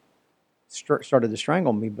he started to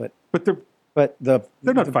strangle me, but they're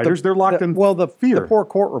not fighters. They're locked in fear. The poor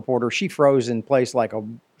court reporter, she froze in place like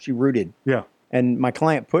she rooted. Yeah. And my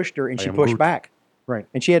client pushed her, and she pushed back. Right.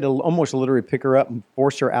 And she had to almost literally pick her up and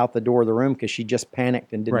force her out the door of the room because she just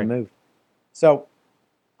panicked and didn't move. So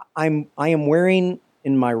I am wearing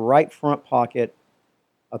in my right front pocket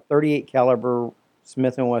a .38 caliber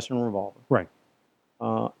Smith & Wesson revolver. Right.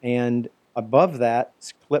 And above that,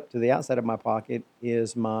 clipped to the outside of my pocket,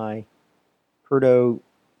 is my Curdo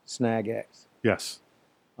Snag X. Yes.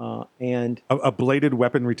 And a bladed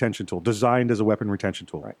weapon retention tool, designed as a weapon retention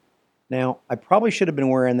tool. Right. Now, I probably should have been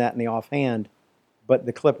wearing that in the offhand, but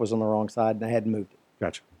the clip was on the wrong side and I hadn't moved it.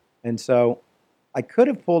 Gotcha. And so I could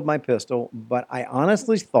have pulled my pistol, but I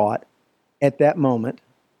honestly thought at that moment,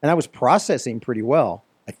 and I was processing pretty well.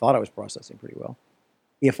 I thought I was processing pretty well.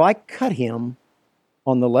 If I cut him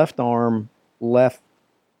on the left arm, left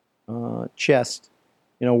chest,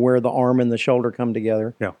 where the arm and the shoulder come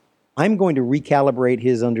together, I'm going to recalibrate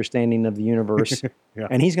his understanding of the universe,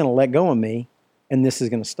 and he's going to let go of me, and this is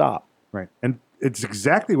going to stop. Right. And it's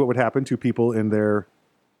exactly what would happen to people in their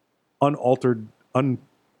unaltered,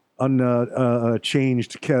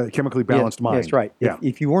 changed, chemically balanced mind. That's right. Yeah.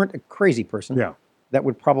 If you weren't a crazy person, that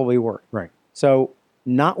would probably work. Right. So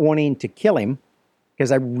not wanting to kill him,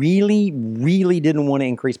 because I really, really didn't want to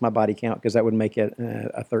increase my body count because that would make it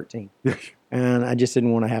a 13. And I just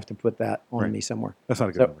didn't want to have to put that on me somewhere. That's not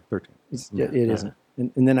a good number, 13. It isn't.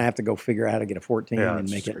 And then I have to go figure out how to get a 14 and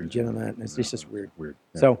make it legitimate. And it's just weird. Weird.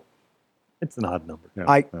 Yeah. So it's an odd number.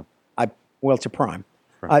 Well, it's a prime.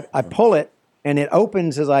 I pull it, and it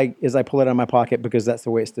opens as I pull it out of my pocket because that's the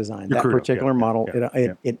way it's designed. That particular model,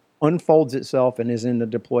 it unfolds itself and is in a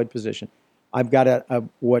deployed position. I've got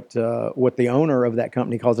what the owner of that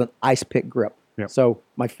company calls an ice pick grip. Yep. So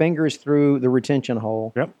my finger's through the retention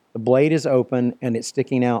hole. Yep. The blade is open, and it's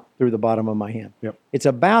sticking out through the bottom of my hand. Yep. It's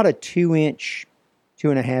about a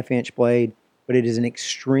 2.5-inch blade, but it is an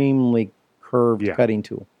extremely curved cutting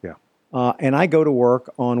tool. Yeah. And I go to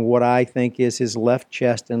work on what I think is his left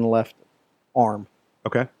chest and left arm.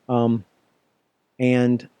 Okay.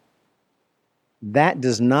 And that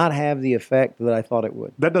does not have the effect that I thought it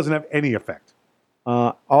would. That doesn't have any effect.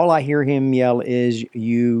 All I hear him yell is,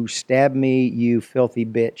 "You stab me, you filthy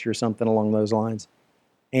bitch," or something along those lines.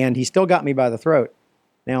 And he still got me by the throat.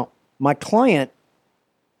 Now, my client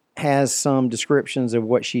has some descriptions of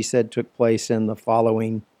what she said took place in the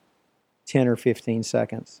following 10 or 15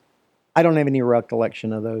 seconds. I don't have any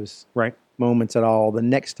recollection of those moments at all. The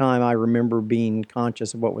next time I remember being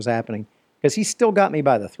conscious of what was happening, because he still got me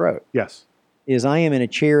by the throat. Yes. Is I am in a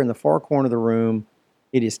chair in the far corner of the room.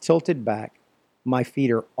 It is tilted back. My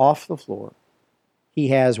feet are off the floor. He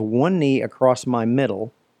has one knee across my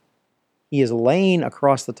middle. He is laying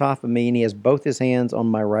across the top of me, and he has both his hands on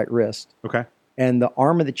my right wrist. Okay. And the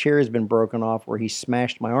arm of the chair has been broken off where he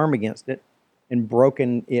smashed my arm against it and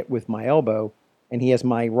broken it with my elbow. And he has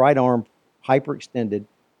my right arm hyperextended,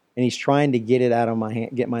 and he's trying to get it out of my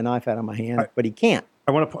hand, get my knife out of my hand, but he can't.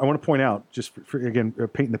 I want to point out, just for again,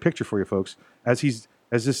 painting the picture for you folks, as this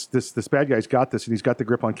bad guy's got this, and he's got the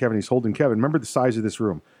grip on Kevin, he's holding Kevin. Remember the size of this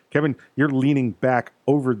room. Kevin, you're leaning back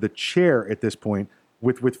over the chair at this point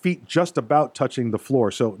with feet just about touching the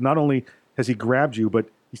floor. So not only has he grabbed you, but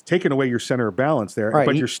he's taken away your center of balance there,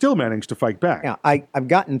 but you're still managed to fight back. Yeah, I've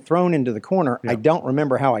gotten thrown into the corner. I don't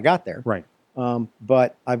remember how I got there. Right.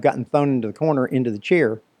 But I've gotten thrown into the corner, into the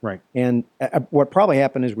chair, Right. And what probably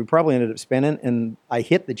happened is we probably ended up spinning, and I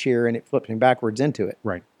hit the chair, and it flipped me backwards into it.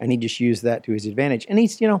 Right. And he just used that to his advantage. And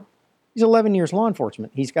he's 11 years law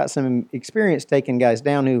enforcement. He's got some experience taking guys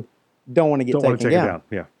down who don't want to get taken down.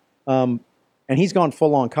 Yeah. And he's gone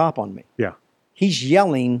full on cop on me. Yeah. He's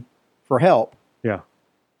yelling for help. Yeah.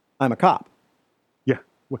 I'm a cop. Yeah.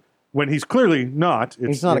 When he's clearly not.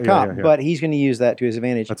 He's not a cop, but he's going to use that to his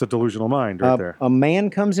advantage. That's a delusional mind right there. A man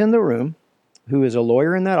comes in the room who is a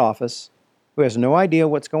lawyer in that office, who has no idea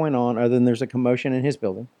what's going on other than there's a commotion in his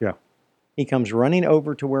building. Yeah. He comes running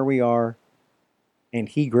over to where we are, and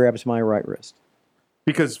he grabs my right wrist.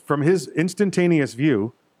 Because from his instantaneous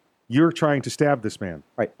view, you're trying to stab this man.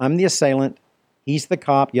 Right. I'm the assailant. He's the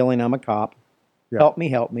cop yelling, I'm a cop. Yeah. Help me,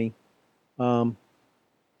 help me.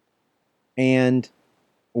 And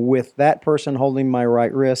with that person holding my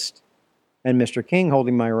right wrist and Mr. King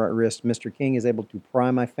holding my right wrist, Mr. King is able to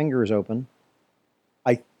pry my fingers open.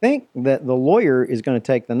 I think that the lawyer is going to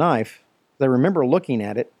take the knife. I remember looking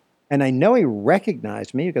at it, and I know he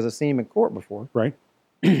recognized me because I've seen him in court before. Right.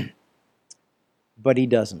 But he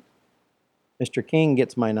doesn't. Mr. King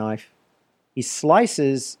gets my knife. He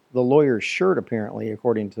slices the lawyer's shirt, apparently,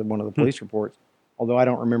 according to one of the police reports, although I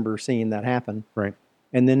don't remember seeing that happen. Right.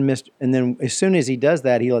 And then as soon as he does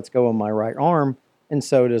that, he lets go of my right arm, and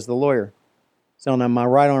so does the lawyer. So now my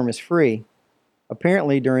right arm is free.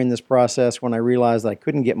 Apparently, during this process, when I realized I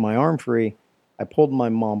couldn't get my arm free, I pulled my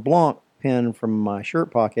Mont Blanc pen from my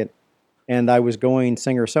shirt pocket, and I was going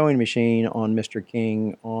Singer sewing machine on Mr.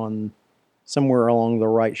 King on somewhere along the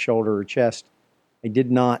right shoulder or chest. I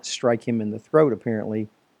did not strike him in the throat, apparently,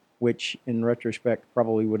 which in retrospect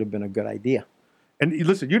probably would have been a good idea. And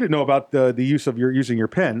listen, you didn't know about the use of using your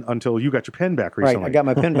pen until you got your pen back recently. Right, I got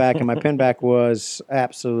my pen back, and my pen back was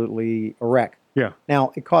absolutely a wreck. Yeah.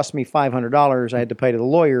 Now, it cost me $500. I had to pay to the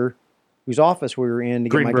lawyer whose office we were in to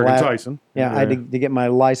get my Greenberg and Tyson. Yeah, I had to get my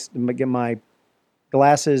get my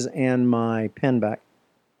glasses and my pen back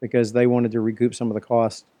because they wanted to recoup some of the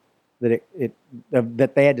cost that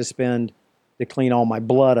that they had to spend to clean all my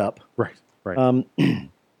blood up. Right. Right.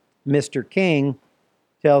 Mr. King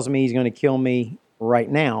tells me he's going to kill me right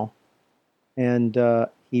now, and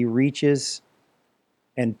he reaches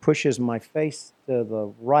and pushes my face to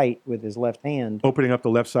the right with his left hand. Opening up the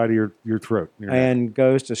left side of your throat. And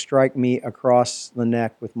goes to strike me across the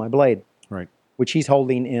neck with my blade. Right. Which he's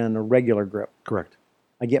holding in a regular grip. Correct.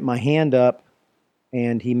 I get my hand up,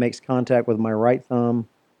 and he makes contact with my right thumb,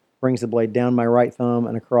 brings the blade down my right thumb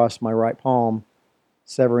and across my right palm,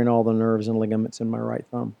 severing all the nerves and ligaments in my right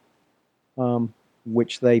thumb,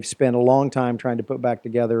 which they've spent a long time trying to put back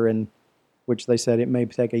together, and which they said it may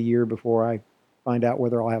take a year before I find out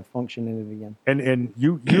whether I'll have function in it again. And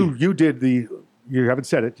you did you haven't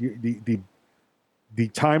said it, the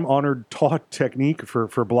time-honored taught technique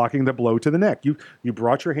for blocking the blow to the neck. You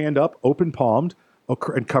brought your hand up, open-palmed,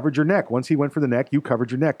 and covered your neck. Once he went for the neck, you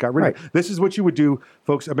covered your neck, got rid of it. This is what you would do,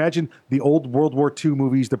 folks. Imagine the old World War II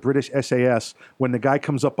movies, the British SAS, when the guy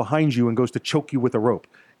comes up behind you and goes to choke you with a rope.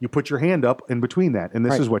 You put your hand up in between that, and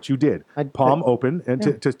this is what you did. Palm open, and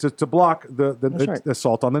to block the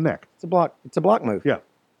assault on the neck. It's a block move. Yeah.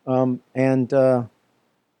 And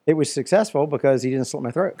it was successful because he didn't slit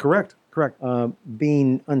my throat. Correct.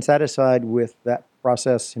 Being unsatisfied with that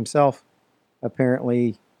process himself,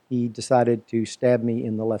 apparently he decided to stab me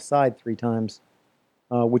in the left side 3 times,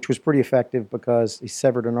 which was pretty effective because he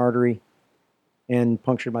severed an artery and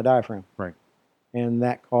punctured my diaphragm. Right. And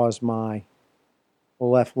that caused my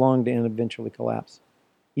left lung to eventually collapse.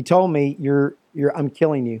 He told me, I'm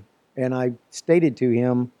killing you. And I stated to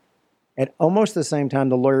him at almost the same time,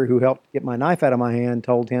 the lawyer who helped get my knife out of my hand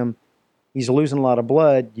told him, he's losing a lot of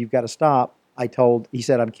blood. You've got to stop. He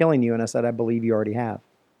said, I'm killing you. And I said, I believe you already have.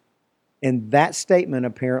 And that statement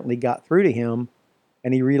apparently got through to him.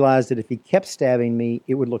 And he realized that if he kept stabbing me,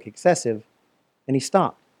 it would look excessive. And he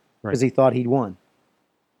stopped because he thought he'd won.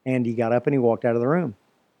 And he got up and he walked out of the room.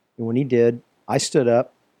 And when he did, I stood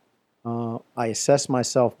up. I assessed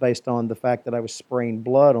myself based on the fact that I was spraying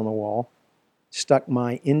blood on the wall, stuck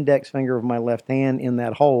my index finger of my left hand in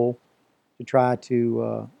that hole to try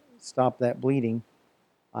to stop that bleeding.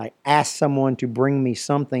 I asked someone to bring me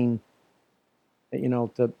something,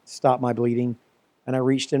 to stop my bleeding. And I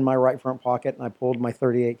reached in my right front pocket and I pulled my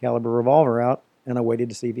 .38 caliber revolver out and I waited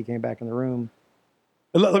to see if he came back in the room.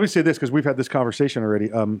 Let me say this because we've had this conversation already.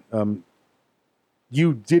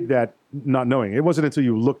 You did that not knowing. It wasn't until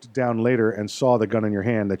you looked down later and saw the gun in your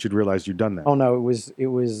hand that you'd realized you'd done that. Oh no, it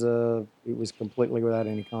was completely without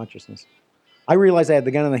any consciousness. I realized I had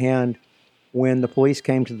the gun in the hand when the police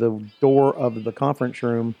came to the door of the conference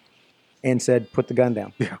room and said, "Put the gun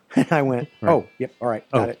down." Yeah. I went, Right. "Oh, yep, all right,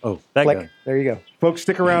 got it." that Click. guy. There you go. Folks,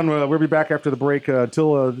 stick around. We'll be back after the break.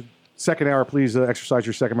 Until second hour, please exercise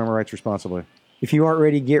your Second Amendment rights responsibly. If you aren't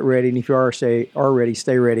ready, get ready, and if you are ready,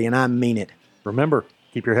 stay ready, and I mean it. Remember,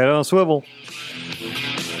 keep your head on a swivel.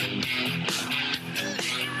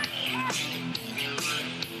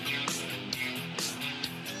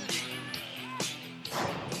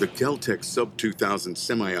 The Kel-Tec Sub 2000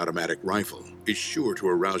 semi-automatic rifle is sure to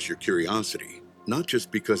arouse your curiosity, not just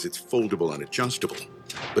because it's foldable and adjustable,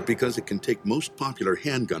 but because it can take most popular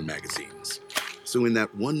handgun magazines. So in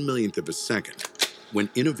that 1/1,000,000th of a second, when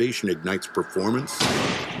innovation ignites performance,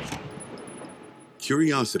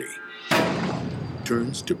 curiosity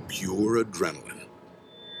turns to pure adrenaline.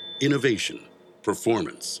 Innovation,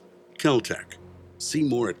 performance, Kel-Tec. See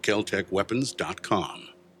more at keltecweapons.com.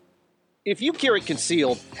 If you carry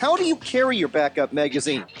concealed, how do you carry your backup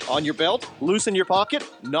magazine? On your belt? Loose in your pocket?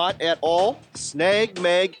 Not at all? Snag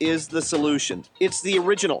Mag is the solution. It's the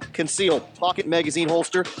original concealed pocket magazine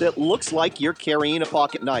holster that looks like you're carrying a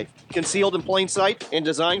pocket knife. Concealed in plain sight and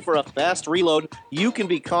designed for a fast reload, you can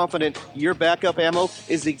be confident your backup ammo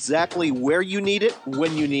is exactly where you need it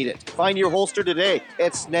when you need it. Find your holster today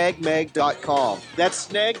at snagmag.com. That's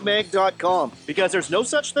snagmag.com, because there's no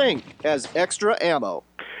such thing as extra ammo.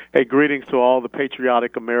 Hey, greetings to all the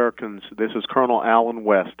patriotic Americans. This is Colonel Alan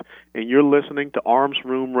West, and you're listening to Arms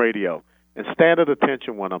Room Radio. And stand at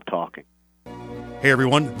attention when I'm talking. Hey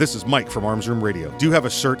everyone, this is Mike from Arms Room Radio. Do you have a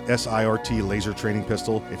CERT SIRT laser training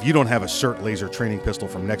pistol? If you don't have a CERT laser training pistol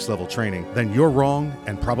from Next Level Training, then you're wrong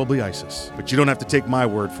and probably ISIS. But you don't have to take my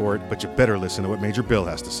word for it, but you better listen to what Major Bill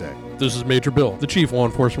has to say. This is Major Bill, the Chief Law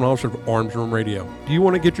Enforcement Officer of Arms Room Radio. Do you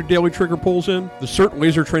want to get your daily trigger pulls in? The CERT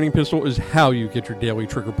laser training pistol is how you get your daily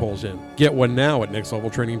trigger pulls in. Get one now at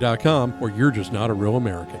nextleveltraining.com, or you're just not a real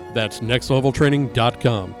American. That's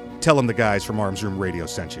nextleveltraining.com. Tell them the guys from Arms Room Radio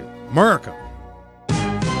sent you. America!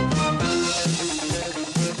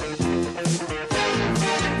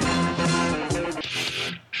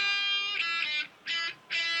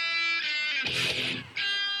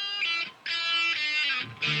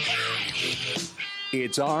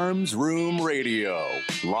 It's Arms Room Radio,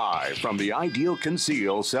 live from the Ideal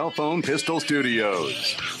Conceal Cell Phone Pistol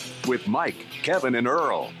Studios. With Mike, Kevin, and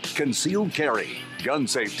Earl, concealed carry, gun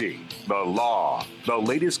safety, the law, the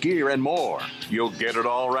latest gear, and more. You'll get it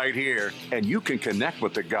all right here, and you can connect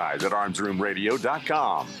with the guys at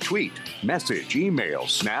armsroomradio.com. Tweet, message, email,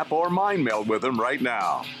 snap, or mind meld with them right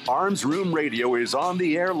now. Arms Room Radio is on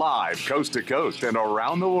the air live, coast to coast, and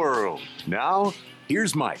around the world. Now,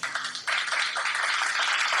 here's Mike.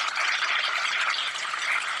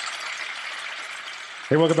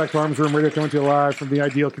 Hey, welcome back to Arms Room Radio, coming to you live from the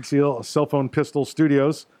Ideal Conceal Cell Phone Pistol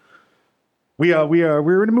Studios.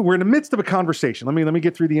 We're in the midst of a conversation. Let me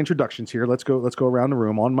get through the introductions here. Let's go around the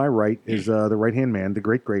room. On my right is the right hand man, the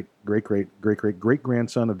great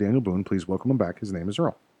grandson of Daniel Boone. Please welcome him back. His name is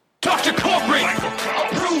Earl. Dr. Corporate,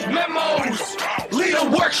 approved memos, leader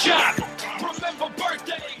workshop, remember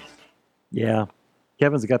birthdays. Yeah,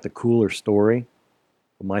 Kevin's got the cooler story,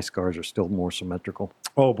 but my scars are still more symmetrical.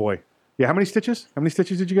 Oh boy. Yeah, how many stitches? How many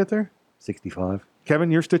stitches did you get there? 65.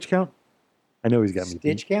 Kevin, your stitch count? I know he's got me.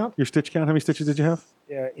 Stitch count? Your stitch count? How many stitches did you have?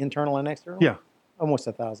 Internal and external? Yeah. Almost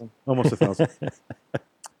 1,000. Almost 1,000.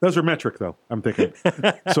 Those are metric, though, I'm thinking.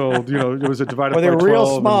 So, it was a divided by they're 12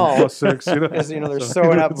 real small. and plus 6. Because, they're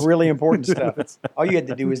sewing up really important stuff. All you had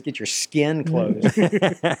to do was get your skin closed.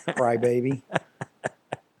 Crybaby.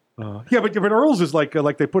 Yeah, but Earl's is like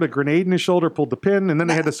they put a grenade in his shoulder, pulled the pin, and then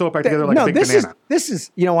they had to sew it back together like a big banana. This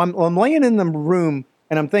is I'm laying in the room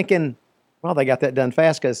and I'm thinking, well, they got that done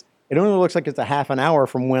fast because it only looks like it's a half an hour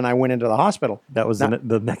from when I went into the hospital. That was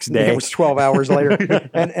the next day. It was 12 hours later,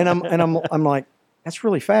 and I'm like, that's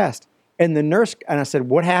really fast. And the nurse and I said,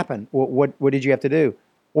 what happened? What did you have to do?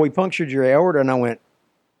 Well, he punctured your aorta, and I went,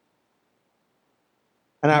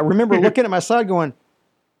 and I remember looking at my side going,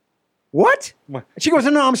 what? She goes,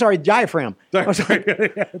 no, I'm sorry, diaphragm. I was like,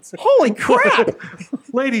 holy crap,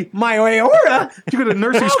 lady, my aorta. You go to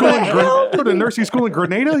nursing school in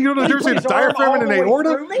Grenada. You don't know there's a diaphragm and an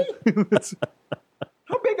aorta.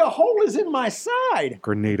 How big a hole is in my side?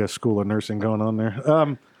 Grenada School of Nursing going on there.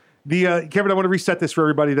 Kevin, I want to reset this for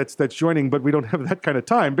everybody that's joining, but we don't have that kind of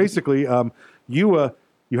time. Basically, you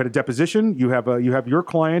had a deposition. You have your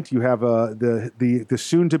client. You have the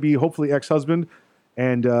soon to be hopefully ex-husband,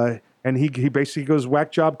 and he basically goes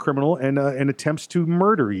whack job criminal and attempts to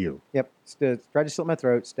murder you. Yep. Tried to slit my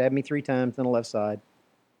throat, stabbed me 3 times on the left side,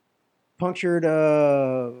 punctured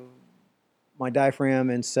my diaphragm,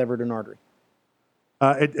 and severed an artery.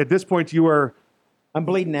 At this point, you are I'm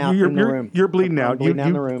bleeding out You're, in the you're- room. You're bleeding I'm out. bleeding out in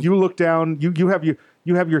you, the room. you look down. You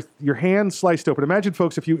have your hand sliced open. Imagine,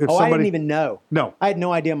 folks, if I somebody didn't even know. No. I had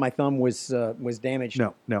no idea my thumb was damaged.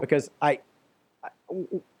 No. Because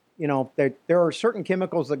there are certain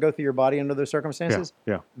chemicals that go through your body under those circumstances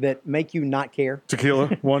Yeah. that make you not care.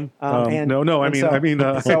 Tequila, one. And- no. I and mean, so, I mean,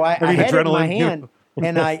 so I mean had it in my adrenaline. hand,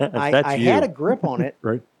 and I had a grip on it,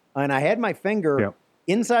 right? And I had my finger Yeah.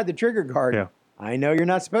 inside the trigger guard. Yeah. I know you're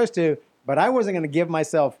not supposed to, but I wasn't going to give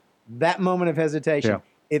myself that moment of hesitation. Yeah.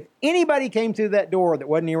 If anybody came through that door that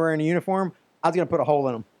wasn't wearing a uniform, I was going to put a hole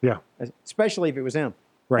in them. Yeah. Especially if it was him.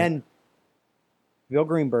 Right. And Bill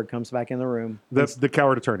Greenberg comes back in the room. That's the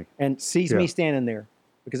coward attorney. And sees Yeah. me standing there.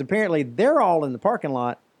 Because apparently they're all in the parking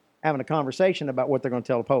lot having a conversation about what they're going to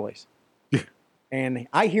tell the police. And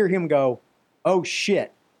I hear him go, "Oh,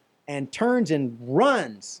 shit," and turns and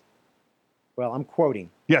runs. Well, I'm quoting.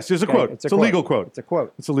 Yes, it's a Okay, quote. it's It's a a quote. legal quote. It's a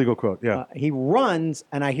quote. It's a legal quote. Yeah. He runs,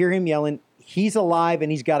 and I hear him yelling, "He's alive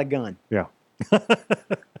and he's got a gun." Yeah.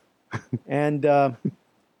 And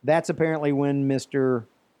that's apparently when Mr.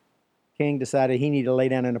 King decided he needed to lay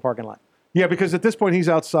down in the parking lot. Yeah, because at this point he's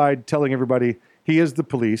outside telling everybody he is the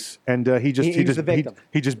police, and he just He was the victim.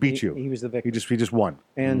 He just beat you. He was the victim. He just won.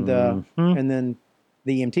 And and then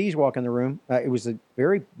the EMTs walk in the room. It was a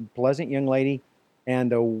very pleasant young lady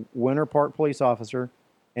and a Winter Park police officer.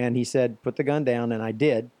 And he said, "Put the gun down," and I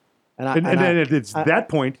did. And then it's that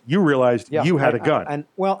point you realized you had a gun.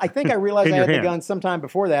 Well, I think I realized In I your had hand. the gun sometime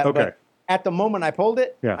before that. Okay. But at the moment I pulled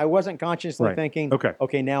it, Yeah. I wasn't consciously Right. thinking,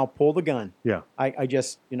 Okay. now pull the gun. Yeah. I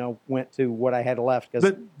just, went to what I had left.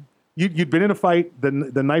 Because You'd been in a fight. The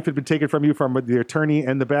knife had been taken from you from the attorney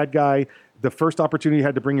and the bad guy. The first opportunity you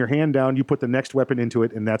had to bring your hand down. You put the next weapon into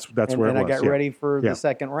it, and that's where it was. I got Yeah. ready for Yeah. the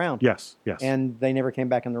second round. Yes. And they never came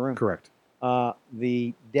back in the room. Correct.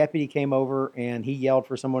 The deputy came over and he yelled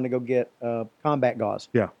for someone to go get combat gauze.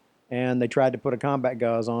 Yeah. And they tried to put a combat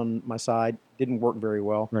gauze on my side. Didn't work very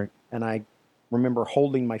well. Right. And I remember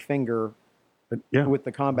holding my finger with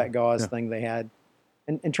the combat gauze Yeah. thing they had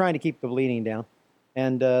and trying to keep the bleeding down.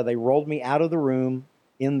 And they rolled me out of the room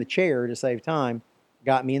in the chair to save time,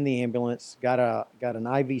 got me in the ambulance, got an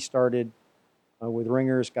IV started with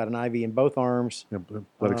ringers, got an IV in both arms. Yeah,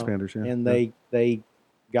 blood expanders. Yeah. And Yeah. they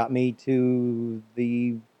got me to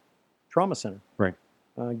the trauma center. Right.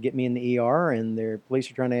 Get me in the ER, and their police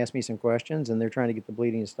are trying to ask me some questions, and they're trying to get the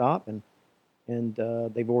bleeding to stop, and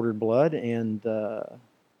they've ordered blood, and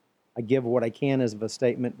I give what I can as of a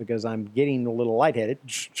statement because I'm getting a little lightheaded.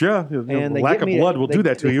 Yeah, And they lack get of me blood will do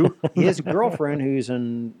that to you. His girlfriend, who's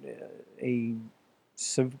a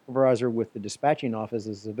supervisor with the dispatching office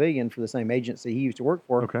as a civilian for the same agency he used to work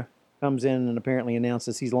for, comes in and apparently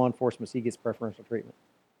announces he's law enforcement, so he gets preferential treatment.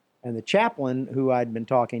 And the chaplain, who I'd been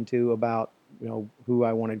talking to about, who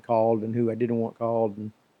I wanted called and who I didn't want called,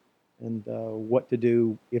 and what to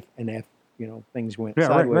do if things went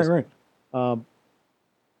sideways. Right.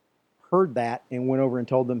 Heard that and went over and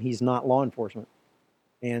told them he's not law enforcement,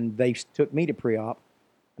 and they took me to pre-op,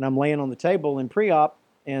 and I'm laying on the table in pre-op,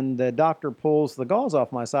 and the doctor pulls the gauze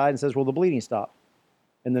off my side and says, "Well, the bleeding stopped."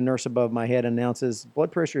 And the nurse above my head announces,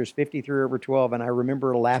 "Blood pressure is 53/12." And I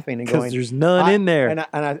remember laughing and 'Cause going, there's none in there. And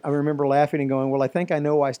I remember laughing and going, "Well, I think I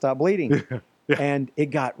know why I stopped bleeding." And it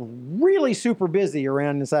got really super busy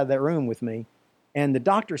around inside that room with me. And the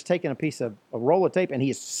doctor's taking a roll of tape, and he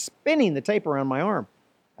is spinning the tape around my arm.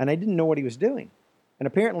 And I didn't know what he was doing. And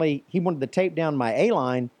apparently he wanted the tape down my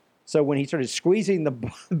A-line, so when he started squeezing the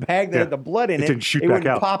bag that had the blood in It it, didn't shoot it back would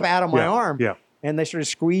out. pop out of my Yeah, arm. yeah. And they started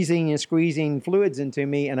squeezing fluids into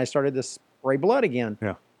me, and I started to spray blood again.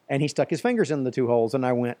 Yeah. And he stuck his fingers in the two holes, and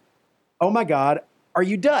I went, "Oh my God, are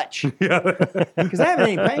you Dutch?" Because I haven't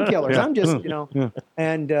any painkillers. Yeah. I'm just, Yeah.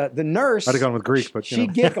 And the nurse, I'd have gone with Greek, but she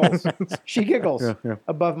giggles. She giggles Yeah.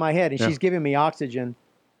 above my head, and Yeah. she's giving me oxygen.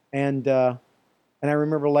 And I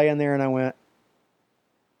remember laying there, and I went,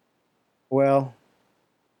 "Well,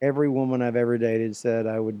 every woman I've ever dated said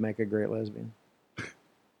I would make a great lesbian."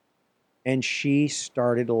 And she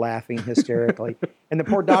started laughing hysterically. And the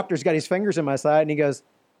poor doctor's got his fingers in my side, and he goes,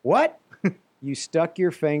 "What? You stuck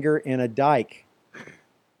your finger in a dike."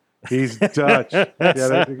 He's Dutch.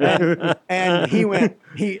 And he went,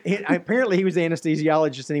 apparently he was the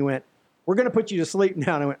anesthesiologist, and he went, "We're going to put you to sleep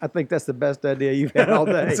now." And I went, "I think that's the best idea you've had all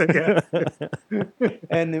day."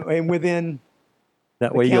 and within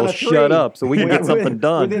That the way count you'll of shut three- up so we can get something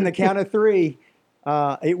done. Within the count of three,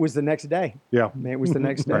 it was the next day. Yeah. It was the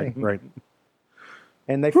next day. Right.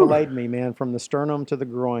 And they filleted me, man, from the sternum to the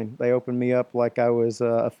groin. They opened me up like I was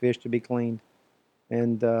a fish to be cleaned.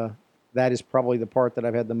 And that is probably the part that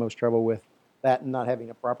I've had the most trouble with. That and not having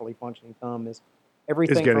a properly functioning thumb is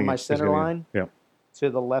everything getting from my it. It's center getting it. line Yeah. to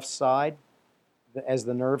the left side as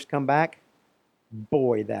the nerves come back,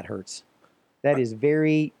 boy, that hurts. That is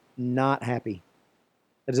very not happy.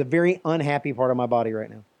 That is a very unhappy part of my body right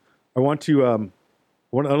now. I want to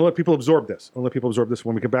let people absorb this. When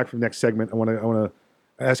we come back from the next segment, I want to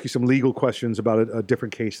ask you some legal questions about a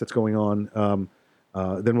different case that's going on.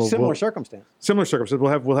 Then Similar circumstance. Similar circumstance.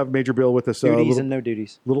 We'll have Major Bill with us. Duties and no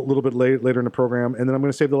duties. Little bit later in the program, and then I'm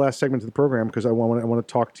going to save the last segment of the program because I want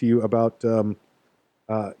to talk to you about.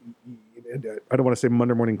 I don't want to say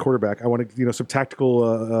Monday morning quarterback. I want to some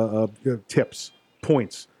tactical tips,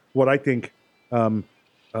 points. What I think.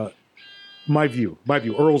 My view,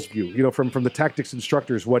 Earl's view, from the tactics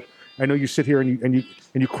instructors. What I know, you sit here and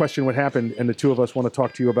you question what happened, and the two of us want to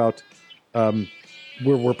talk to you about.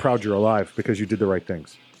 We're proud you're alive because you did the right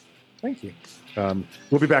things. Thank you.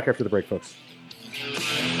 We'll be back after the break, folks.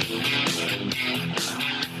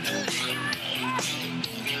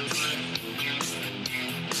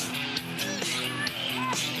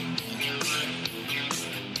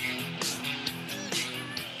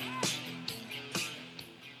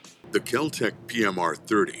 The Kel-Tec PMR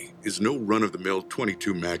 30 is no run-of-the-mill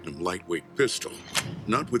 .22 Magnum lightweight pistol,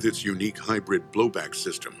 not with its unique hybrid blowback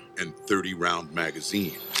system and 30-round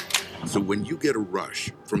magazine. So when you get a rush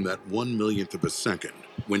from that 1/1,000,000th of a second,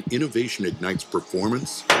 when innovation ignites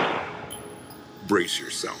performance, brace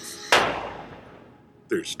yourself.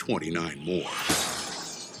 There's 29 more.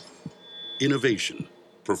 Innovation,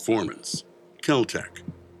 performance, Kel-Tec.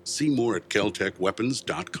 See more at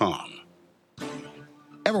keltecweapons.com.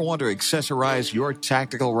 Ever want to accessorize your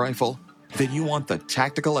tactical rifle? Then you want the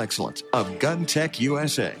tactical excellence of GunTech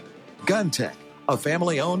USA. GunTech, a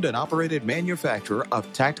family-owned and operated manufacturer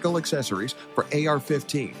of tactical accessories for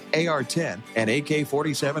AR-15, AR-10, and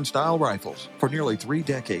AK-47 style rifles. For nearly 3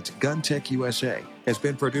 decades, GunTech USA has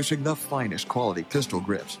been producing the finest quality pistol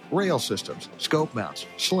grips, rail systems, scope mounts,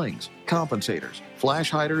 slings, compensators,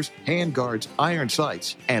 flash hiders, hand guards, iron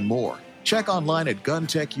sights, and more. Check online at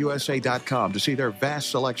GunTechUSA.com to see their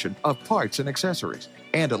vast selection of parts and accessories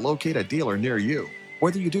and to locate a dealer near you.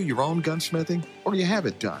 Whether you do your own gunsmithing or you have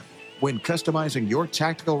it done, when customizing your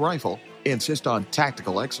tactical rifle, insist on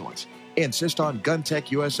tactical excellence. Insist on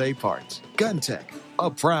GunTech USA parts. GunTech,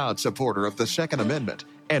 a proud supporter of the Second Amendment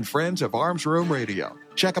and friends of Arms Room Radio.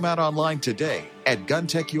 Check them out online today at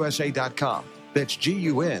GunTechUSA.com. That's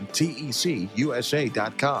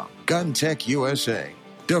GUNTECUSA.com. GunTech USA.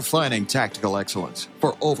 Defining tactical excellence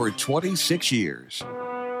for over 26 years.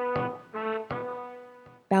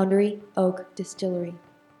 Boundary Oak Distillery.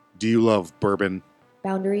 Do you love bourbon?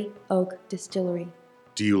 Boundary Oak Distillery.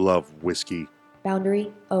 Do you love whiskey?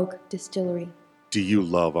 Boundary Oak Distillery. Do you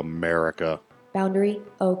love America? Boundary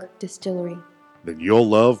Oak Distillery. Then you'll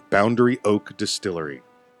love Boundary Oak Distillery.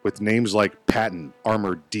 With names like Patton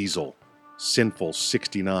Armored Diesel, Sinful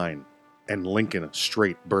 69, and Lincoln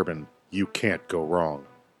Straight Bourbon, you can't go wrong.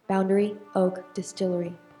 Boundary Oak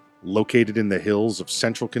Distillery. Located in the hills of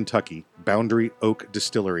central Kentucky, Boundary Oak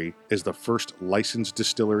Distillery is the first licensed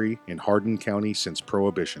distillery in Hardin County since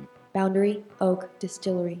Prohibition. Boundary Oak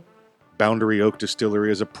Distillery. Boundary Oak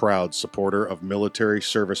Distillery is a proud supporter of military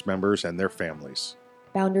service members and their families.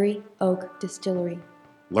 Boundary Oak Distillery.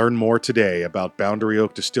 Learn more today about Boundary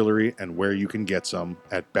Oak Distillery and where you can get some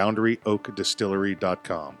at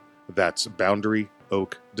BoundaryOakDistillery.com. That's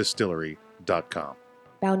BoundaryOakDistillery.com.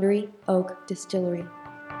 Boundary Oak Distillery.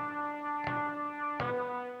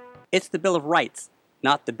 It's the Bill of Rights,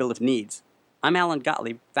 not the Bill of Needs. I'm Alan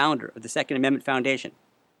Gottlieb, founder of the Second Amendment Foundation.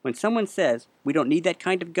 When someone says we don't need that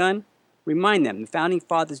kind of gun, remind them the Founding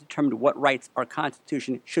Fathers determined what rights our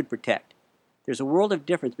Constitution should protect. There's a world of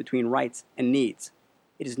difference between rights and needs.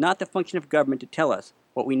 It is not the function of government to tell us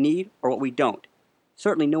what we need or what we don't.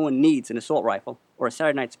 Certainly no one needs an assault rifle or a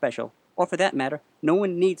Saturday Night Special, or for that matter, no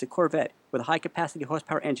one needs a Corvette with a high-capacity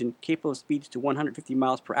horsepower engine capable of speeds to 150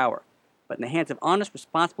 miles per hour. But in the hands of honest,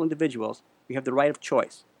 responsible individuals, we have the right of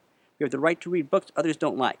choice. We have the right to read books others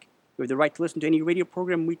don't like. We have the right to listen to any radio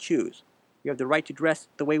program we choose. We have the right to dress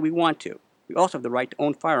the way we want to. We also have the right to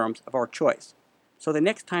own firearms of our choice. So the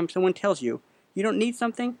next time someone tells you, you don't need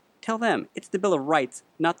something, tell them it's the Bill of Rights,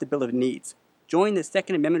 not the Bill of Needs. Join the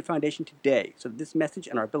Second Amendment Foundation today so that this message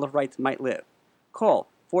and our Bill of Rights might live. Call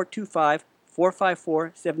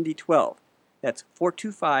 425-454-7012. That's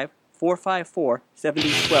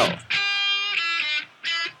 425-454-7012.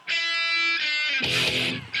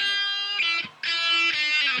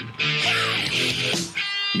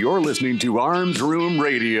 You're listening to Arms Room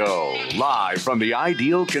Radio, live from the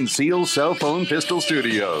Ideal Conceal Cell Phone Pistol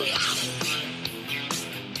Studios.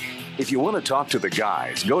 If you want to talk to the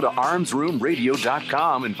guys, go to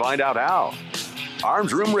armsroomradio.com and find out how.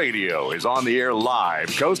 Arms Room Radio is on the air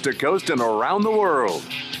live, coast to coast and around the world.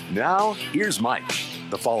 Now, here's Mike.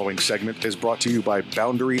 The following segment is brought to you by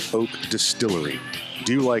Boundary Oak Distillery.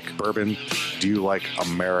 Do you like bourbon? Do you like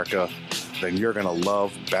America? Then you're going to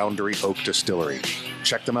love Boundary Oak Distillery.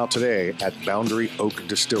 Check them out today at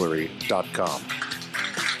boundaryoakdistillery.com.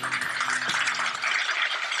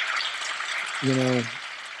 You know,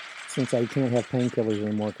 since I can't have painkillers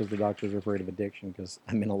anymore because the doctors are afraid of addiction because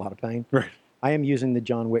I'm in a lot of pain, right. I am using the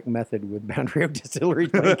John Wick method with Boundary Oak Distillery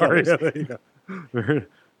painkillers. Yeah, there you go. Very,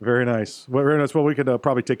 very nice. Well, very nice. Well, we could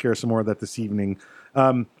probably take care of some more of that this evening.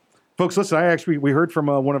 Folks, listen, we heard from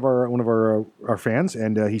one of our fans,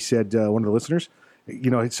 and he said, one of the listeners,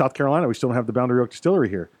 it's South Carolina, we still don't have the Boundary Oak Distillery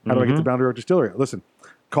here. How do I get the Boundary Oak Distillery? Listen,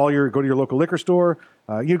 go to your local liquor store.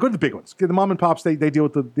 Go to the big ones. The mom and pops, they deal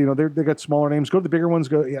with they got smaller names. Go to the bigger ones,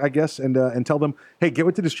 I guess, and tell them, hey, get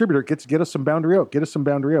with the distributor. Get us some Boundary Oak. Get us some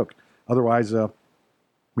Boundary Oak. Otherwise,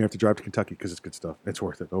 we have to drive to Kentucky because it's good stuff. It's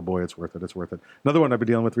worth it. Oh boy, it's worth it. It's worth it. Another one I've been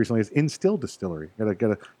dealing with recently is Instill Distillery.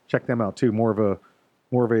 Gotta check them out too. More of a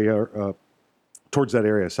towards that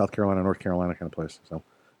area, South Carolina, North Carolina kind of place. So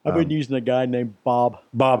I've been using a guy named Bob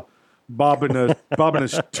and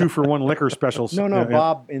his 2-for-1 liquor specials. No,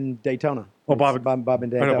 Bob in Daytona. Oh, Bob in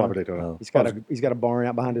Daytona. I know Bob in Daytona. Oh. He's got a barn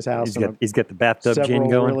out behind his house. He's got the bathtub gin several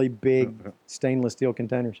going. really big stainless steel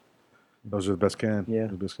containers. Those are the best can. Yeah,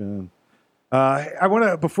 the best can. I want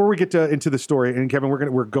to, before we get into the story, and Kevin,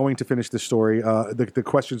 we're going to finish this story. The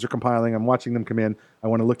questions are compiling. I'm watching them come in. I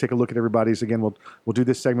want to take a look at everybody's. Again, we'll do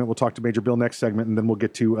this segment. We'll talk to Major Bill next segment, and then we'll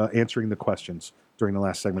get to answering the questions during the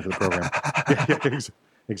last segment of the program. yeah,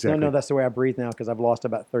 exactly. No, that's the way I breathe now because I've lost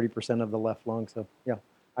about 30% of the left lung. So yeah,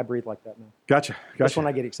 I breathe like that now. Gotcha. That's when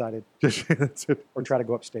I get excited. That's it. Or try to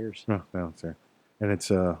go upstairs. No, it's there. And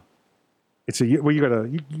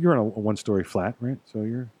you're on a 1-story flat, right? So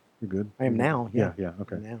you're good. I am now. Yeah.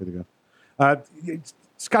 Okay. Good to go.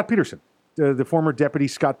 Scott Peterson, the former deputy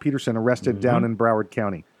Scott Peterson, arrested down in Broward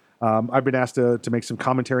County. I've been asked to make some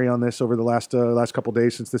commentary on this over the last couple of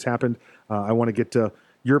days since this happened. I want to get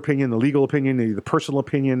your opinion, the legal opinion, the personal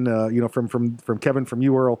opinion. From Kevin, from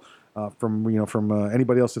you, Earl, from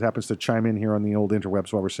anybody else that happens to chime in here on the old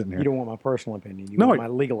interwebs while we're sitting here. You don't want my personal opinion. You want my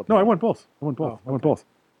legal opinion. No, I want both. I want both.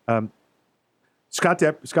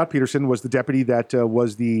 Scott Peterson was the deputy that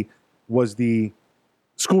was the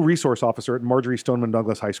school resource officer at Marjorie Stoneman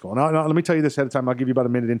Douglas High School. Now, let me tell you this ahead of time. I'll give you about a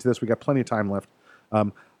minute into this. We got plenty of time left.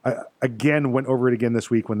 I again went over it again this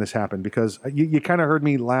week when this happened because you kind of heard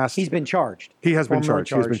me last. He's been charged. He has been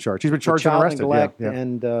charged. He's been charged. He's been charged and arrested. Neglect yeah.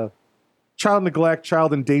 and child neglect,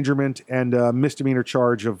 child endangerment, and misdemeanor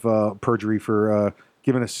charge of perjury for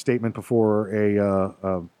giving a statement before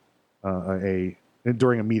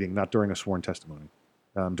during a meeting, not during a sworn testimony,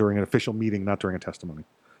 during an official meeting, not during a testimony.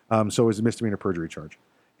 So it was a misdemeanor perjury charge,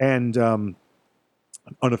 and it's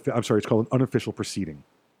called an unofficial proceeding.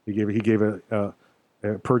 He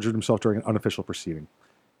perjured himself during an unofficial proceeding,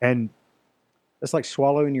 and it's like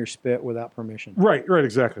swallowing your spit without permission. Right,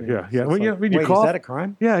 exactly. Yeah. So when you wait, cough, is that a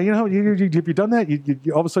crime? Yeah, have you done that? You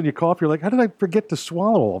all of a sudden you cough. You're like, how did I forget to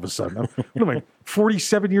swallow all of a sudden? What am I,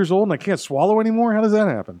 47 years old and I can't swallow anymore? How does that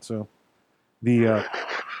happen? So the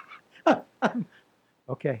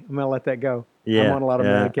okay, I'm gonna let that go. Yeah, I'm on a lot of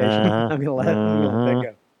medication. I'm gonna let that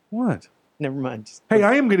go. What? Never mind. Hey,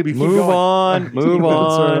 I am going to be move on. Keep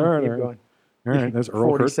going. All right, that's Earl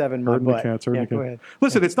 47. My butt. Go ahead.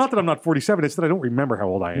 Listen, it's not that I'm not 47; it's that I don't remember how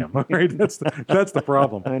old I am. All right, that's the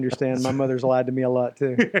problem. I understand. My mother's lied to me a lot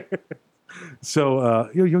too.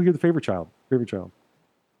 So you're the favorite child. Right?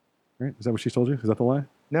 Is that what she told you? Is that the lie?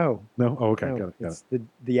 No. Oh, okay. No, Got it. It's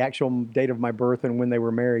the actual date of my birth and when they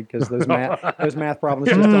were married because those math problems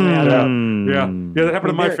just don't add up. Yeah, that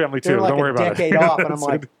happened in my family too. They're like don't worry about it. a decade off, and I'm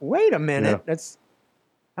like, wait a minute. That's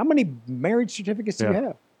how many marriage certificates do you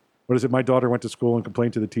have? What is it? My daughter went to school and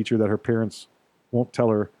complained to the teacher that her parents won't tell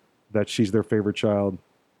her that she's their favorite child.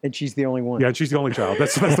 And she's the only one. Yeah, and she's the only child.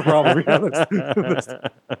 That's the problem.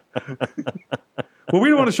 Well, we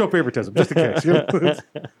don't want to show favoritism, just in case.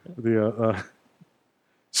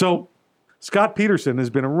 So, Scott Peterson has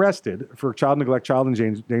been arrested for child neglect, child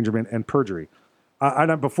endangerment, and perjury.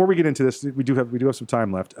 Before we get into this, we do have some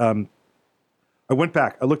time left. I went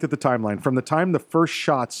back. I looked at the timeline from the time the first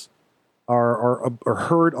shots are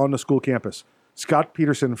heard on the school campus. Scott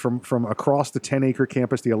Peterson from across the 10-acre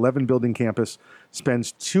campus, the 11-building campus,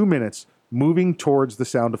 spends 2 minutes moving towards the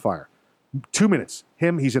sound of fire. 2 minutes.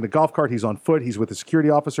 He's in a golf cart. He's on foot. He's with a security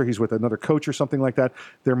officer. He's with another coach or something like that.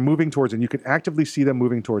 They're moving towards it. And you can actively see them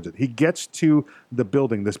moving towards it. He gets to the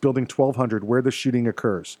building, this building 1200, where the shooting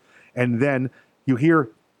occurs. And then you hear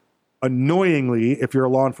Annoyingly, if you're a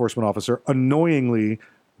law enforcement officer, annoyingly,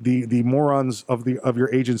 the morons of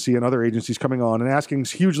your agency and other agencies coming on and asking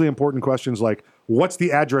hugely important questions like, what's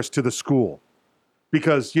the address to the school?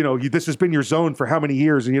 Because, this has been your zone for how many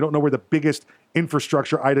years and you don't know where the biggest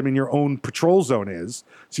infrastructure item in your own patrol zone is.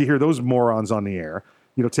 So you hear those morons on the air,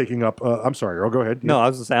 taking up, I'm sorry, Earl, go ahead. No, I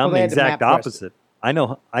was going to say, I'm the exact opposite. I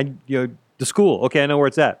know, the school, okay, I know where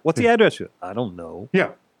it's at. What's the address? I don't know.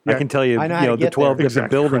 Yeah. I can tell you, the 12 different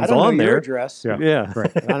buildings I don't on know there. your address. Yeah.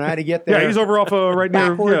 Right. I don't know how to get there. Yeah, he's over off right near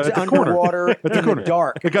backwards, at the corner. underwater, At the in corner. the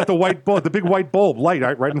dark. It got the white bulb, the big white bulb light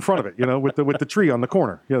right in front of it, with the tree on the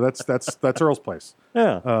corner. Yeah, that's Earl's place.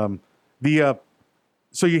 Yeah.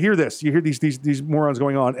 So you hear this, you hear these morons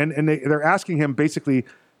going on, and they're asking him basically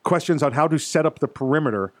questions on how to set up the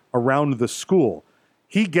perimeter around the school.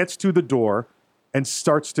 He gets to the door and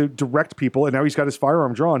starts to direct people, and now he's got his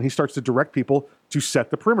firearm drawn. He starts to direct people to set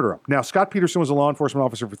the perimeter up. Now, Scott Peterson was a law enforcement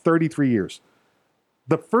officer for 33 years.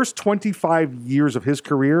 The first 25 years of his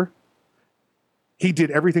career, he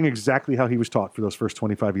did everything exactly how he was taught for those first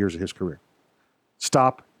 25 years of his career.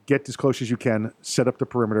 Stop, get as close as you can, set up the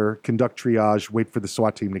perimeter, conduct triage, wait for the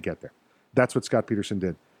SWAT team to get there. That's what Scott Peterson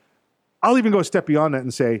did. I'll even go a step beyond that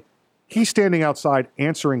and say he's standing outside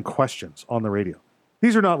answering questions on the radio.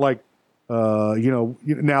 These are not like,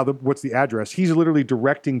 what's the address? He's literally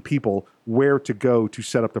directing people where to go to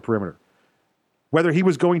set up the perimeter. Whether he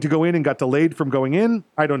was going to go in and got delayed from going in,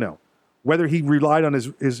 I don't know. Whether he relied on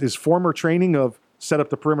his former training of set up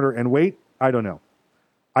the perimeter and wait, I don't know.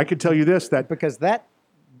 I could tell you this, that because that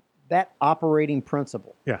operating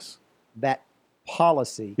principle, yes, that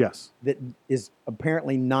policy, yes, that is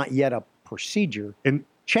apparently not yet a procedure, and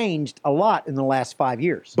changed a lot in the last 5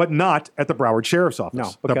 years. But not at the Broward Sheriff's Office.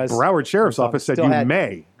 No, the because Broward Sheriff's Office said you had-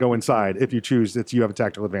 may go inside if you choose that you have a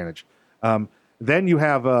tactical advantage. Then you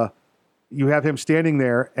have him standing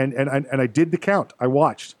there, and I did the count. I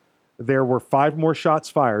watched. There were 5 more shots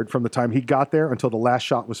fired from the time he got there until the last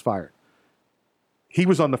shot was fired. He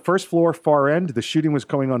was on the first floor, far end. The shooting was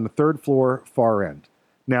going on the third floor, far end.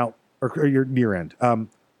 Now, or your near end.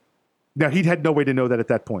 Now, he had no way to know that at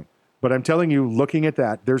that point. But I'm telling you, looking at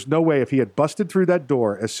that, there's no way if he had busted through that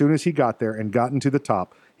door as soon as he got there and gotten to the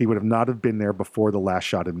top, he would have not have been there before the last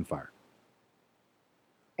shot had been fired.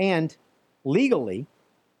 And legally,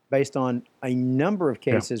 based on a number of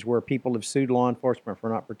cases where people have sued law enforcement for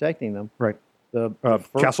not protecting them. Right. The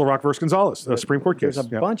Castle Rock versus Gonzalez, a Supreme Court case. There's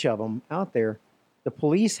a bunch of them out there. The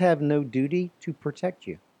police have no duty to protect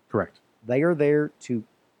you. Correct. They are there to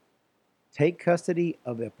take custody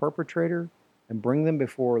of the perpetrator and bring them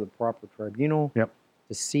before the proper tribunal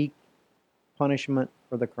to seek punishment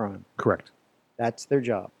for the crime. Correct. That's their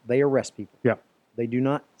job. They arrest people. Yep. They do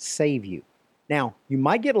not save you. Now, you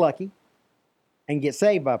might get lucky and get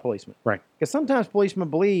saved by a policeman. Right. Because sometimes policemen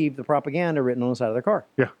believe the propaganda written on the side of their car.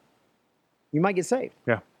 Yeah. You might get saved.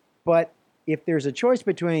 Yeah. But if there's a choice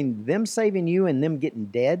between them saving you and them getting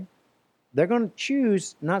dead, they're going to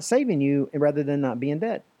choose not saving you rather than not being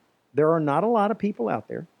dead. There are not a lot of people out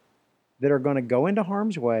there that are going to go into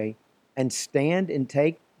harm's way and stand and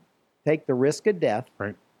take the risk of death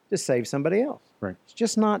to save somebody else. Right. It's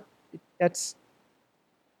just not, that's,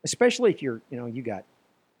 especially if you're, you got,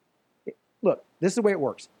 look, this is the way it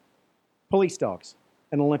works. Police dogs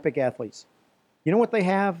and Olympic athletes. You know what they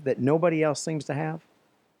have that nobody else seems to have?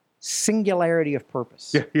 Singularity of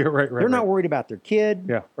purpose. Yeah, you're right. They're not worried about their kid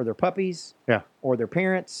Yeah. or their puppies Yeah. or their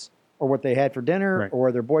parents or what they had for dinner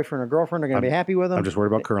or their boyfriend or girlfriend are going to be happy with them. I'm just worried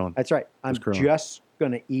about curling. That's right. I'm Just curling. just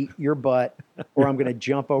going to eat your butt or I'm going to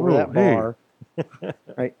jump over Ooh, that hey. bar.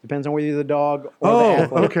 Right? Depends on whether you're the dog or Oh, the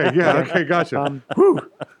athlete. okay. Yeah. Okay. Gotcha.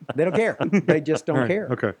 They don't care. They just don't All right, care.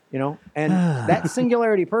 okay. And that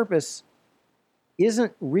singularity purpose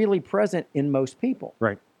isn't really present in most people.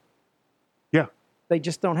 Right. Yeah. They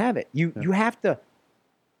just don't have it. You have to,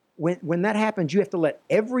 when that happens, you have to let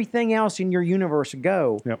everything else in your universe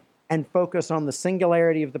go and focus on the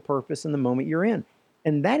singularity of the purpose in the moment you're in.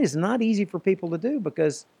 And that is not easy for people to do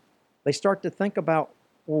because they start to think about,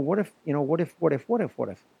 well, what if?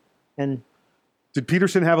 And did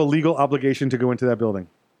Peterson have a legal obligation to go into that building?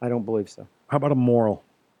 I don't believe so. How about a moral?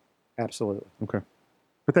 Absolutely. Okay.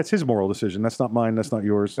 But that's his moral decision. That's not mine. That's not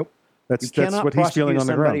yours. Nope. That's You cannot what he's feeling prosecute on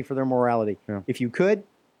the somebody ground. for their morality. Yeah. If you could,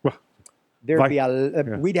 there'd Like- be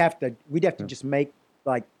yeah. we'd have to just make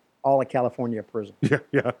like all of California a prison.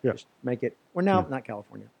 Yeah. Just make it. Well, no, not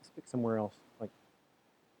California. Let's pick somewhere else, like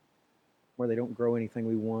where they don't grow anything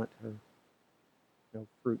we want, or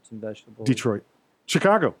fruits and vegetables. Detroit.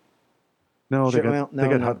 Chicago. No, they Sure, got well,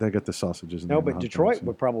 no. they got the sausages. No, but Detroit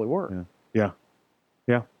would probably work. Yeah.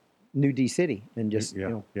 New D City and just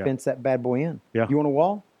Yeah. fence that bad boy in. Yeah. You want a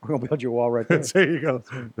wall? We're gonna build your wall right there. There you go.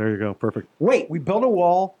 There you go. Perfect. Wait, we built a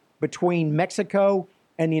wall between Mexico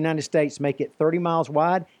and the United States, make it 30 miles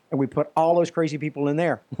wide, and we put all those crazy people in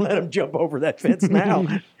there. Let them jump over that fence now.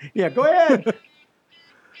 Yeah, go ahead.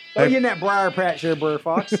 Throw you in that briar patch there, Burr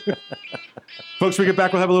Fox. Folks, when we get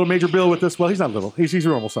back, we'll have a little Major Bill with us. Well, he's not little. He's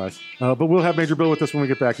normal size. But we'll have Major Bill with us when we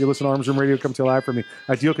get back. You listen to Arms Room Radio. Come to you live from the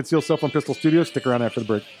Ideal Concealed Cell Phone Pistol Studios. Stick around after the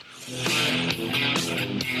break.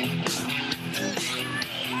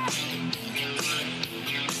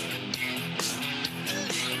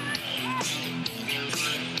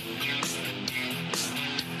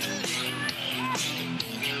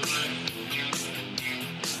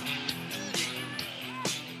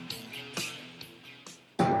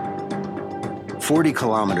 "40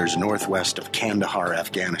 kilometers northwest of Kandahar,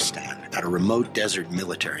 Afghanistan, at a remote desert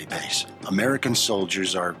military base, American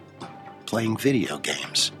soldiers are playing video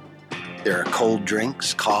games. There are cold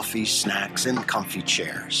drinks, coffee, snacks, and comfy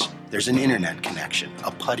chairs. There's an internet connection,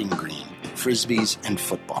 a putting green, frisbees, and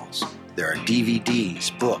footballs. There are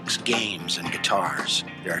DVDs, books, games, and guitars.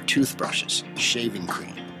 There are toothbrushes, shaving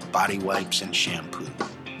cream, body wipes, and shampoo.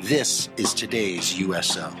 This is today's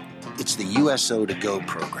USO. It's the USO To Go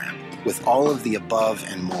program, with all of the above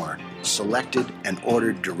and more, selected and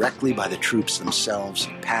ordered directly by the troops themselves,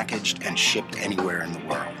 packaged and shipped anywhere in the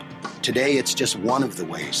world. Today, it's just one of the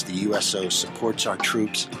ways the USO supports our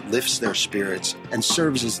troops, lifts their spirits, and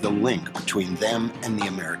serves as the link between them and the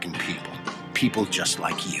American people. People just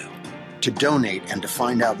like you. To donate and to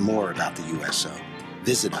find out more about the USO,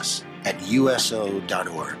 visit us at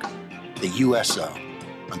uso.org. The USO,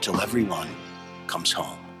 until everyone comes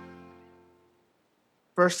home.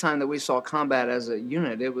 First time that we saw combat as a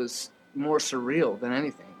unit, it was more surreal than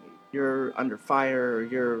anything. You're under fire,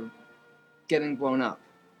 you're getting blown up.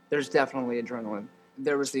 There's definitely adrenaline.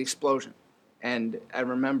 There was the explosion, and I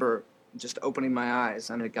remember just opening my eyes,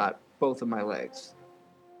 and it got both of my legs.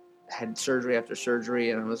 I had surgery after surgery,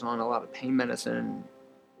 and I was on a lot of pain medicine.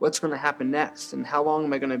 What's going to happen next, and how long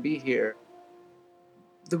am I going to be here?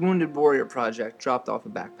 The Wounded Warrior Project dropped off a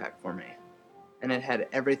backpack for me, and it had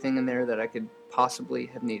everything in there that I could possibly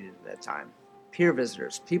have needed at that time. Peer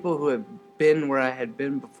visitors, people who had been where I had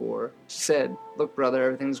been before, said, "Look, brother,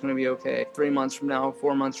 everything's going to be okay. 3 months from now,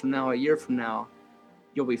 4 months from now, a year from now,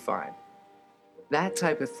 you'll be fine." That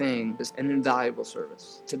type of thing is an invaluable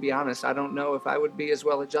service. To be honest, I don't know if I would be as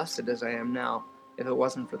well adjusted as I am now if it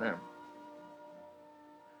wasn't for them.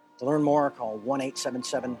 To learn more, call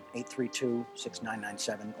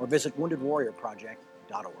 1-877-832-6997 or visit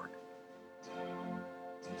woundedwarriorproject.org.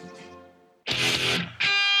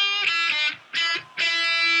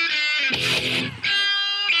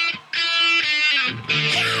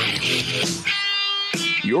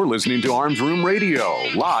 You're listening to Arms Room Radio,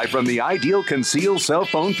 live from the Ideal Concealed Cell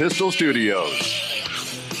Phone Pistol Studios.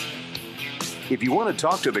 If you want to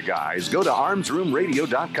talk to the guys, go to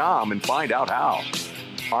armsroomradio.com and find out how.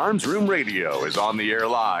 Arms Room Radio is on the air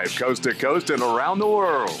live, coast to coast and around the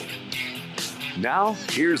world. Now,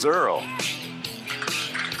 here's Earl.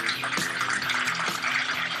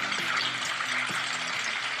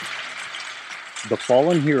 The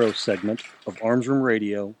Fallen Hero segment of Arms Room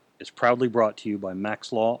Radio is proudly brought to you by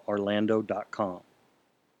MaxLawOrlando.com.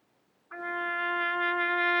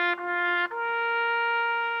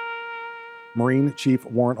 Marine Chief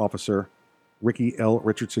Warrant Officer Ricky L.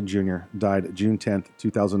 Richardson Jr. died June 10,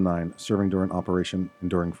 2009, serving during Operation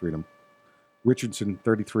Enduring Freedom. Richardson,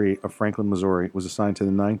 33, of Franklin, Missouri, was assigned to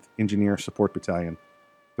the 9th Engineer Support Battalion,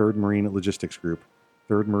 3rd Marine Logistics Group,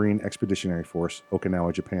 3rd Marine Expeditionary Force,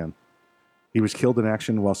 Okinawa, Japan. He was killed in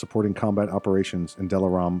action while supporting combat operations in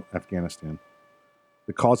Delaram, Afghanistan.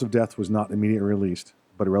 The cause of death was not immediately released,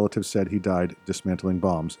 but relatives said he died dismantling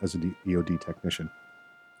bombs as an EOD technician.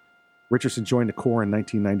 Richardson joined the Corps in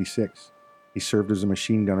 1996. He served as a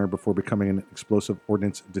machine gunner before becoming an explosive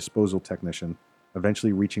ordnance disposal technician,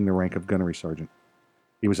 eventually reaching the rank of gunnery sergeant.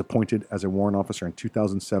 He was appointed as a warrant officer in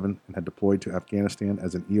 2007 and had deployed to Afghanistan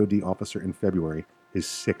as an EOD officer in February, his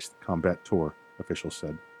 6th combat tour, officials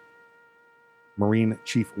said. Marine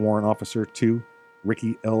Chief Warrant Officer 2,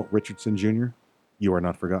 Ricky L. Richardson Jr., you are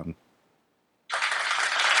not forgotten.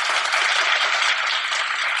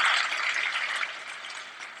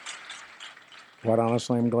 Quite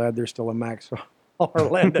honestly, I'm glad there's still a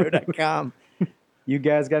MaxOrlando.com. You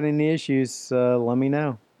guys got any issues, let me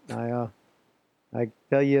know. I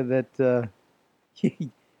tell you that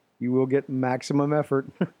you will get maximum effort.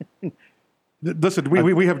 Listen,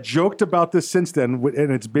 we have joked about this since then,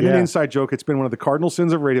 and it's been an inside joke. It's been one of the cardinal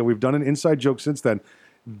sins of radio. We've done an inside joke since then.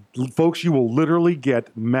 Folks, you will literally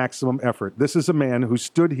get maximum effort. This is a man who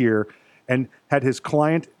stood here and had his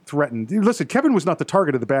client threatened. Listen, Kevin was not the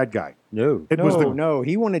target of the bad guy. No, It was the no.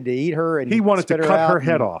 He wanted to eat her, and He wanted to spit cut her out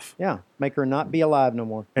head and- off. Yeah, make her not be alive no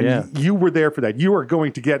more. And you were there for that. You are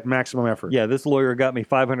going to get maximum effort. Yeah, this lawyer got me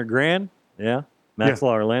 $500,000. Yeah, Max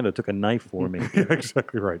Law Orlando took a knife for me. Yeah,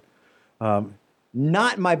 exactly right.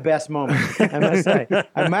 Not my best moment, I must say.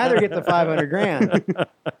 I'd rather get the $500,000,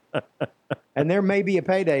 and there may be a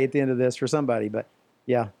payday at the end of this for somebody. But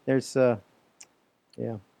yeah, there's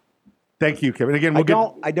yeah. Thank you, Kevin. Again,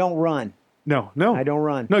 I don't run. No, I don't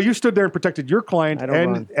run. No, you stood there and protected your client I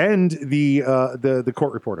don't run. and the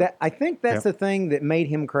court reporter. I think that's Yeah. the thing that made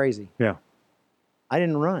him crazy. Yeah. I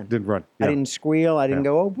didn't run. Didn't run. I Yeah. didn't squeal. I didn't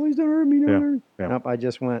Yeah. go, oh, please don't hurt me. Don't Yeah. hurt me. Yeah. Nope, I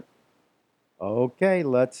just went, okay,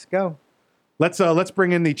 let's go. Let's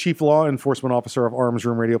bring in the Chief Law Enforcement Officer of Arms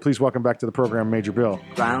Room Radio. Please welcome back to the program, Major Bill.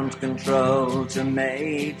 Ground control to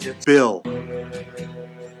Major Bill.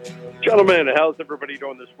 Gentlemen, how's everybody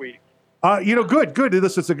doing this week? Good.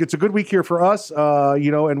 It's a good week here for us.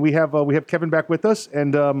 And we have Kevin back with us,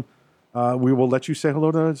 and we will let you say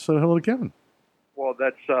hello to Kevin. Well,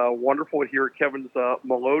 that's wonderful to hear Kevin's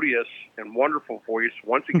melodious and wonderful voice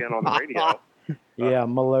once again on the radio. Yeah,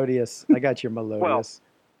 melodious. I got your melodious.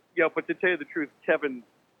 Yeah, but to tell you the truth, Kevin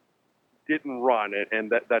didn't run,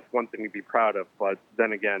 and that's one thing to be proud of. But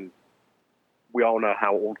then again, we all know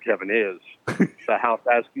how old Kevin is. The house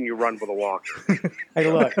asking you run with a walker.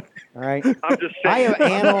 Hey, look, all right. I'm just saying.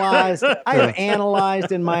 I have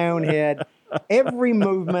analyzed in my own head every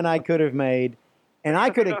movement I could have made, and I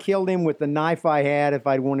could have killed him with the knife I had if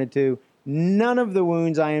I'd wanted to. None of the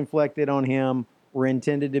wounds I inflicted on him were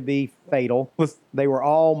intended to be fatal. They were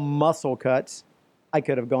all muscle cuts. I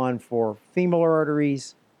could have gone for femoral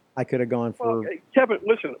arteries. I could have gone for... Well, Kevin,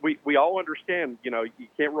 listen, we all understand, you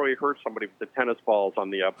can't really hurt somebody with the tennis balls on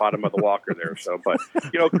the bottom of the walker there. So, but,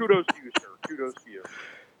 kudos to you, sir. Kudos to you.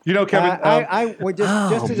 Kevin... I would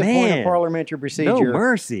just as a point of parliamentary procedure... No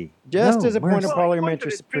mercy. Just No as a point of mercy.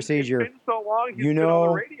 parliamentary procedure... It's been so long, he's You been on know,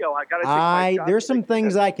 the radio. I got to take my shot. there's some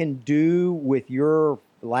things I can do with your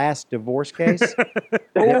last divorce case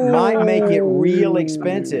that might make it real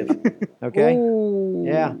expensive. Okay?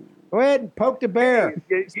 Yeah. Go ahead and poke the bear.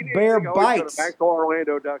 Bear bites. Go to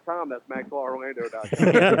MaxLawOrlando.com. That's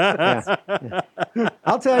MaxLawOrlando.com. Yeah.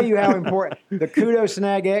 I'll tell you how important the Kudos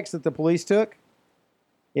Snag X that the police took.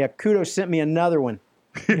 Yeah, Kudos sent me another one.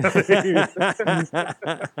 They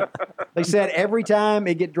said every time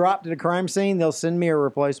it get dropped at a crime scene, they'll send me a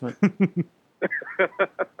replacement. We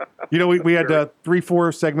had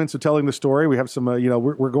 3-4 segments of telling the story. We have some,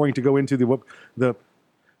 we're going to go into the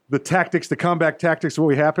tactics, the combat tactics of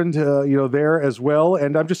what happened, there as well.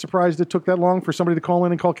 And I'm just surprised it took that long for somebody to call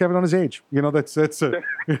in and call Kevin on his age. It's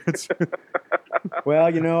Well,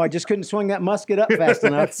 I just couldn't swing that musket up fast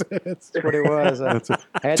enough. That's what it was. Had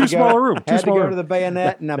Too to go, small a room. Too Had to small go room. to the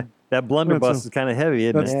bayonet, and That blunderbuss is kind of heavy,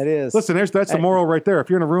 isn't it? it is. Listen, that's the moral right there. If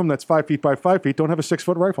you're in a room that's 5 feet by 5 feet, don't have a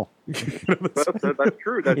 6-foot rifle. That's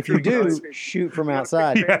true. That's if true. you do, shoot from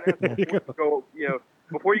outside. Go,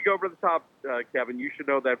 before you go over the top, Kevin, you should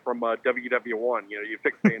know that from WW1. You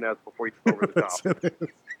fix bayonets before you go over the top.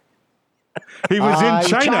 He was in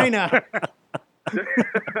China.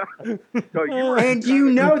 So And you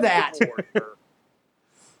know that.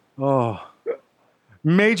 Oh,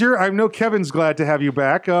 Major, I know Kevin's glad to have you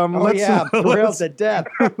back. Thrilled to death.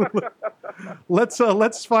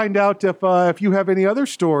 Let's find out if you have any other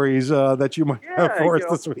stories that you might have for us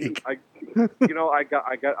this week. I've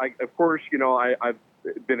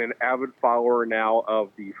been an avid follower now of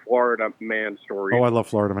the Florida Man story. Oh, I love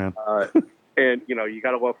Florida Man. And you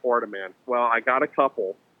got to love Florida Man. Well, I got a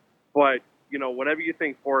couple, but whenever you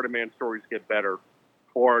think Florida Man stories get better,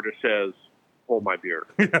 Florida says, "Hold my beer."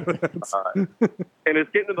 And it's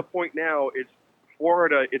getting to the point now. It's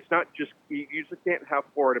Florida. It's not just you just can't have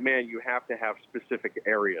Florida Man. You have to have specific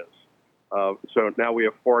areas. So now we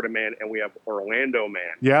have Florida Man and we have Orlando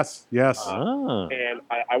Man. Yes. And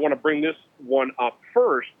I want to bring this one up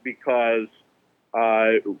first because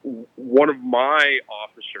one of my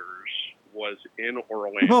officers was in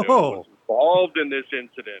Orlando, was involved in this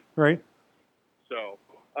incident. Right. So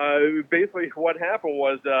basically what happened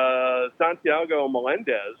was Santiago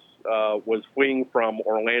Melendez was fleeing from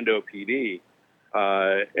Orlando PD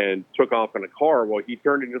and took off in a car. Well, he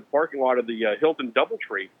turned into the parking lot of the Hilton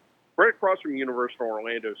Doubletree, right across from Universal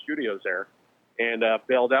Orlando Studios there, and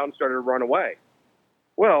bailed out and started to run away.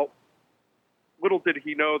 Well, little did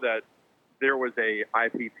he know that there was a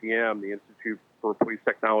IPTM, the Institute for Police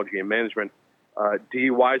Technology and Management,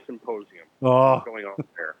 DUI symposium going on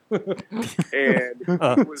there.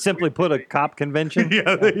 And Simply put, a cop convention.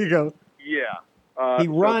 Yeah, there you go. Yeah. He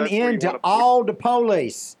so run that's where you into wanna- all the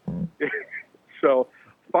police. So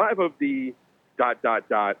 5 of the ...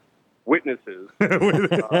 witnesses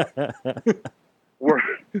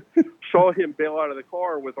saw him bail out of the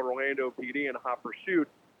car with Orlando PD in hot pursuit.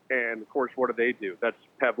 And, of course, what do? That's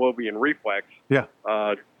Pavlovian reflex. Yeah.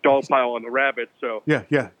 Dog pile on the rabbit. So Yeah,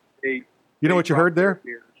 yeah. they You know what you heard there?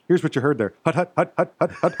 Here's what you heard there. Hut, hut, hut, hut,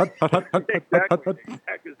 hut, hut, hut, hut, hut, hut, Exactly.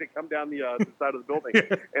 As they come down the side of the building.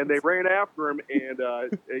 And they ran after him and,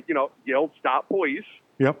 yelled, "Stop, police,"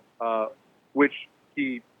 Yep. which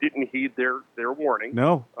he didn't heed their warning.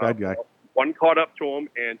 No, bad guy. One caught up to him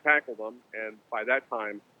and tackled him. And by that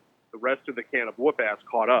time, the rest of the can of whoop-ass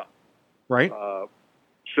caught up. Right.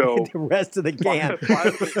 So The rest of the can.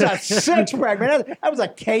 That's a six-pack, man. That was a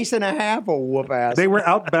case and a half of whoop-ass. They were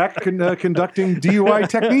out back conducting DUI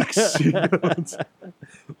techniques.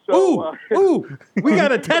 Ooh, we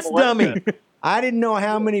got a test dummy. I didn't know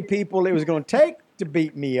how many people it was going to take to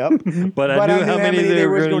beat me up, But I knew how many they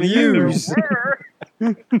were going gonna to use.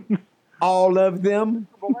 All of them.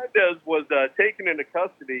 Melendez was taken into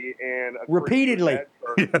custody and Repeatedly.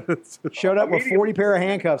 Showed up with 40 pair of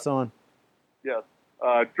handcuffs on. Yes.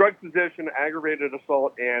 Drug possession, aggravated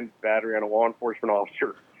assault, and battery on a law enforcement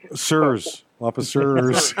officer. Sirs.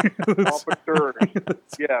 Officers. Officers.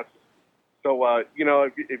 Yes. So,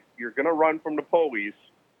 if you're going to run from the police,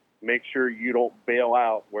 make sure you don't bail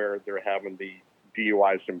out where they're having the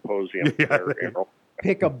DUI symposium.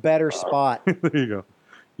 Pick a better spot. There you go.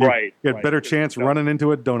 Right. You had better chance running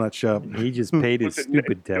into a donut shop. He just paid his Listen,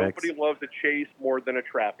 stupid tax. Nobody loves a chase more than a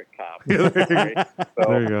traffic cop.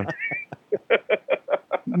 There you go.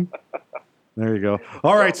 There you go.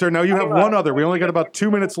 All right, sir. Now you have one other. We only got about 2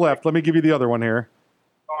 minutes left. Let me give you the other one here.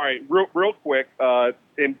 All right, real quick.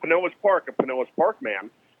 In Pinellas Park, a Pinellas Park man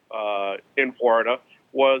in Florida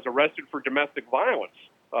was arrested for domestic violence.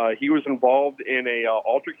 He was involved in a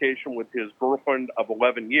altercation with his girlfriend of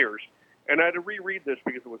 11 years. And I had to reread this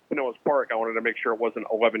because it was Pinellas Park. I wanted to make sure it wasn't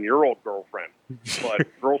 11-year-old girlfriend, but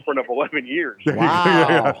girlfriend of 11 years.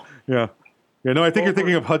 Wow. Yeah. Yeah, no, I think you're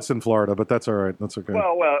thinking of Hudson, Florida, but that's all right. That's okay.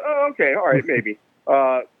 Well, okay, all right, maybe.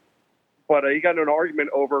 But he got in an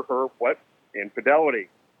argument over her, infidelity.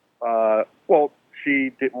 Well,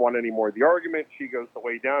 she didn't want any more of the argument. She goes to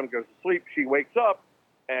lay down, goes to sleep. She wakes up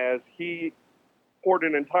as he poured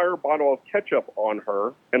an entire bottle of ketchup on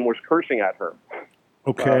her and was cursing at her.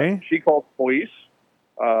 Okay. She called police.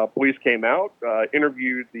 Police came out,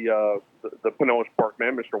 interviewed the Pinellas Park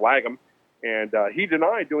man, Mr. Wagham, and he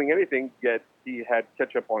denied doing anything, yet he had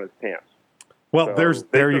ketchup on his pants. Well, So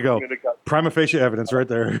there you took go. him into custody. Prima facie evidence right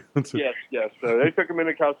there. Yes. So they took him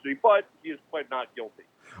into custody, but he is pled not guilty.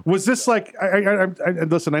 Was this like? I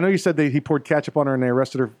listen. I know you said he poured ketchup on her and they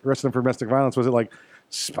arrested him for domestic violence. Was it like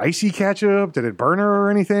spicy ketchup? Did it burn her or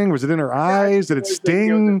anything? Was it in her eyes? Did it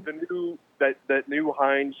sting? That new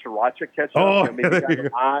Heinz Sriracha ketchup. Oh, maybe there got you her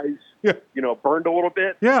go. eyes, burned a little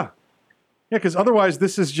bit. Yeah. Because otherwise,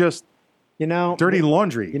 this is just dirty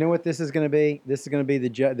laundry. You know what this is going to be? This is going to be the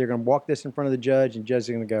judge. They're going to walk this in front of the judge, and the judge is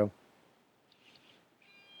going to go,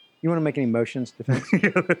 "You want to make any motions, defense?" Yeah,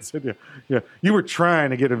 that's it. Yeah. You were trying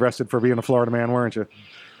to get arrested for being a Florida man, weren't you?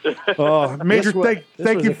 Major, This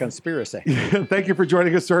thank was you. a conspiracy. Thank you for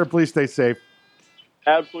joining us, sir. Please stay safe.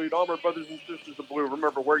 Absolutely. All my brothers and sisters of blue,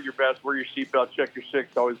 remember, wear your vest, wear your seatbelt, check your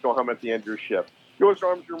six, always go home at the end of your shift. Yours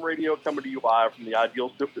Arms Room Radio coming to you live from the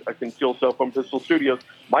Ideal Concealed Cell Phone Pistol Studios.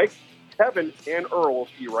 Mike, Kevin, and Earl will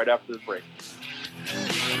see you right after this break.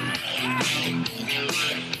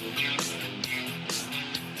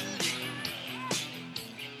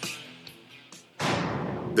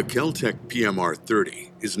 The Kel-Tec PMR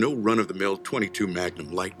 30 is no run-of-the-mill .22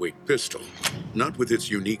 Magnum lightweight pistol, not with its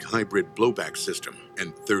unique hybrid blowback system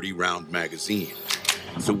and 30-round magazine.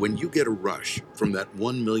 So when you get a rush from that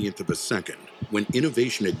 1/1,000,000th of a second, when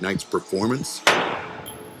innovation ignites performance,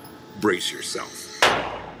 brace yourself.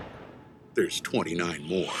 There's 29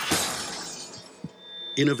 more.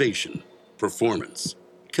 Innovation, performance,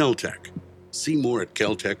 Kel-Tec. See more at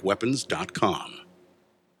keltecweapons.com.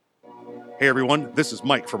 Hey everyone, this is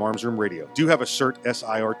Mike from Arms Room Radio. Do you have a CERT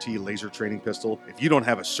SIRT laser training pistol? If you don't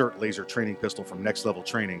have a CERT laser training pistol from Next Level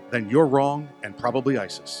Training, then you're wrong and probably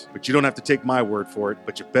ISIS. But you don't have to take my word for it,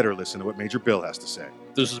 but you better listen to what Major Bill has to say.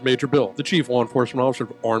 This is Major Bill, the Chief Law Enforcement Officer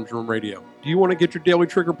of Arms Room Radio. Do you want to get your daily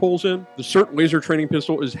trigger pulls in? The CERT laser training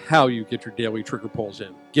pistol is how you get your daily trigger pulls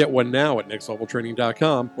in. Get one now at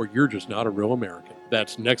nextleveltraining.com, or you're just not a real American.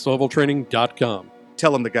 That's nextleveltraining.com.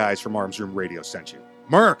 Tell them the guys from Arms Room Radio sent you.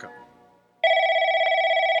 America!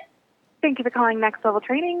 Thank you for calling Next Level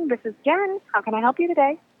Training. This is Jen. How can I help you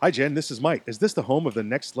today? Hi, Jen. This is Mike. Is this the home of the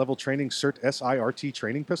Next Level Training CERT SIRT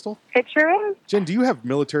training pistol? It sure is. Jen, do you have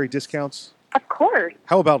military discounts? Of course.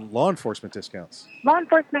 How about law enforcement discounts? Law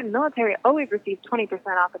enforcement and military always receive 20%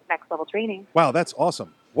 off with Next Level Training. Wow, that's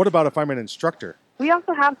awesome. What about if I'm an instructor? We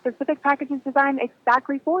also have specific packages designed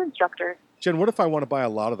exactly for instructors. Jen, what if I want to buy a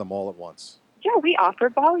lot of them all at once? Yeah, we offer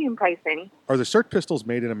volume pricing. Are the CERT pistols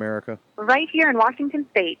made in America? Right here in Washington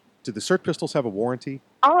State. Do the CERT pistols have a warranty?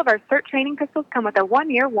 All of our CERT training pistols come with a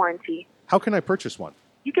 1-year warranty. How can I purchase one?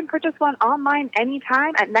 You can purchase one online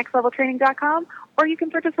anytime at nextleveltraining.com, or you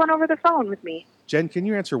can purchase one over the phone with me. Jen, can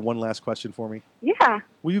you answer one last question for me? Yeah,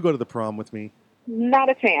 Will you go to the prom with me? not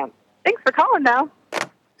a chance. Thanks for calling, though.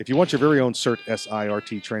 If you want your very own CERT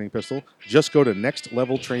SIRT training pistol, just go to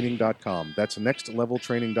nextleveltraining.com. That's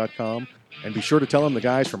nextleveltraining.com. And be sure to tell them the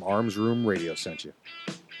guys from Arms Room Radio sent you.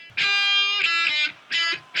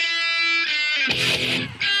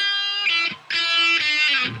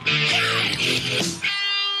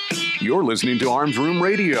 You're listening to Arms Room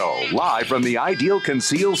Radio, live from the Ideal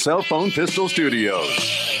Conceal Cell Phone Pistol Studios.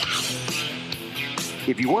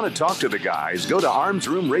 If you want to talk to the guys, go to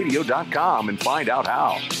armsroomradio.com and find out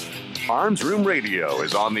how. Arms Room Radio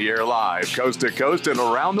is on the air live, coast to coast and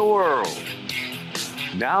around the world.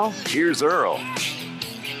 Now, here's Earl.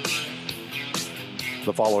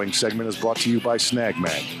 The following segment is brought to you by Snag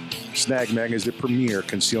Mag. Snag Mag is the premier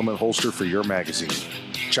concealment holster for your magazine.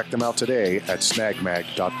 Check them out today at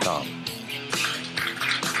snagmag.com.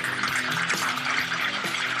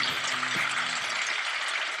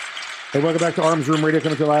 Hey, welcome back to Arms Room Radio,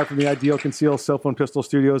 coming to you live from the Ideal Conceal Cell Phone Pistol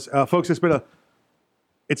Studios. Folks, the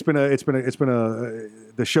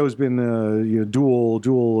show's been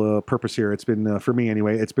dual purpose here. It's been for me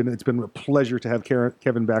anyway. It's been a pleasure to have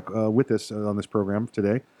Kevin back with us on this program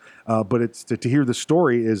today. But it's to hear the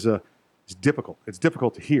story is difficult. It's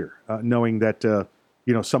difficult to hear, knowing that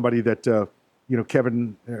somebody that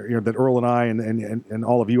Kevin, that Earl and I and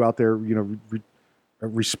all of you out there,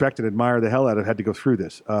 respect and admire the hell out of, had to go through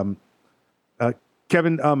this.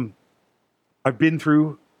 Kevin, I've been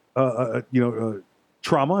through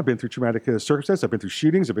trauma. I've been through traumatic circumstances. I've been through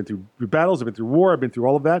shootings. I've been through battles. I've been through war. I've been through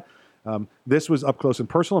all of that. This was up close and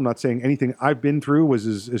personal. I'm not saying anything I've been through was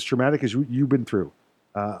as traumatic as you've been through.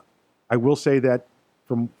 I will say that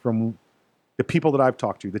from the people that I've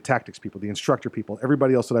talked to, the tactics people, the instructor people,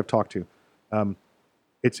 everybody else that I've talked to,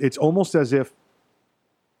 it's almost as if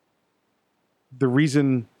the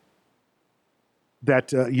reason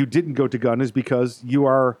that you didn't go to gun is because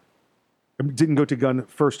didn't go to gun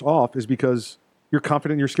first off is because you're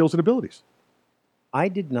confident in your skills and abilities. I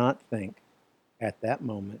did not think at that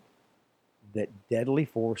moment that deadly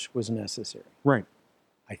force was necessary. Right.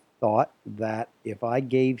 I thought that if I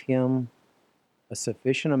gave him a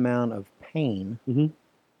sufficient amount of pain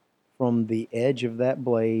from the edge of that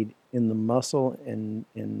blade in the muscle and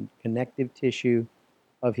connective tissue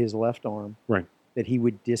of his left arm, right, that he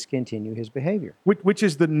would discontinue his behavior. Which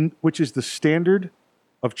is the standard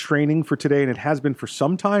of training for today, and it has been for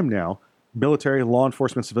some time now. Military, law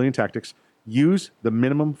enforcement, civilian tactics use the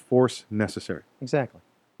minimum force necessary. Exactly.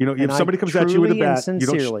 If somebody comes at you with a bat,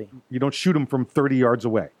 sincerely, you don't shoot them from 30 yards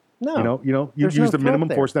away. No. You There's use no the minimum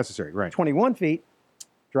threat force necessary. Right. 21 feet,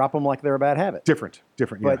 drop them like they're a bad habit. Different.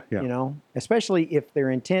 But, yeah. Especially if their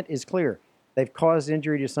intent is clear. They've caused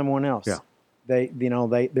injury to someone else. Yeah.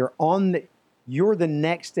 They're on the, you're the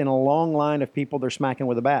next in a long line of people they're smacking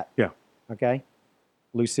with a bat. Yeah. Okay.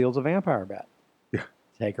 Lucille's a vampire bat. Yeah.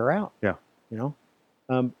 Take her out. Yeah.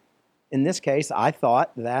 In this case, I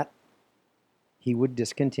thought that he would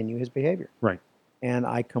discontinue his behavior. Right. And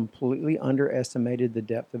I completely underestimated the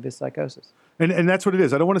depth of his psychosis. And that's what it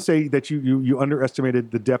is. I don't want to say that you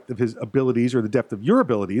underestimated the depth of his abilities or the depth of your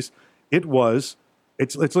abilities.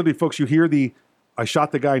 It's literally, folks, you hear I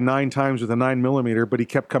shot the guy 9 times with a 9mm, but he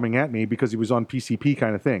kept coming at me because he was on PCP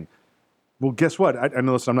kind of thing. Well, guess what? I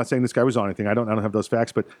know. I'm not saying this guy was on anything. I don't have those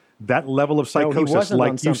facts, but that level of psychosis,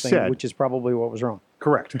 like you said, which is probably what was wrong.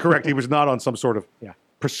 Correct. He was not on some sort of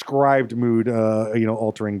prescribed mood,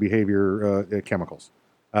 altering behavior chemicals.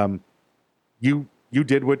 You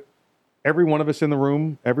did what every one of us in the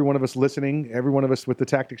room, every one of us listening, every one of us with the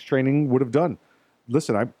tactics training would have done.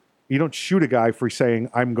 Listen, you don't shoot a guy for saying,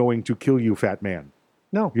 "I'm going to kill you, fat man."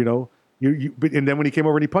 No. And then when he came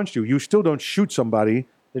over and he punched you, you still don't shoot somebody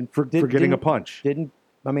for getting a punch. If it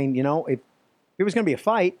was going to be a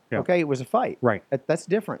fight, okay, it was a fight. Right. That's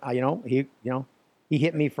different. He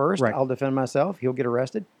hit me first. Right. I'll defend myself. He'll get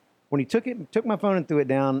arrested. When he took my phone and threw it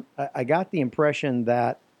down, I got the impression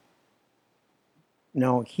that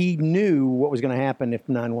he knew what was going to happen if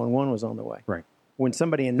 911 was on the way. Right. when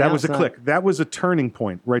somebody announced That was a click. That was a turning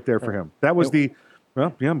point right there for him. That was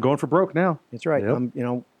I'm going for broke now. That's right.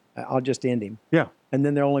 Yep. I'll just end him. Yeah. And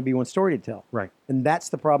then there'll only be one story to tell. Right. And that's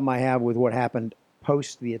the problem I have with what happened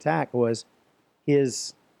post the attack was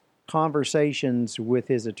his conversations with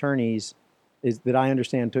his attorneys is that I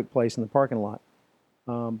understand took place in the parking lot.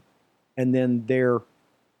 And then their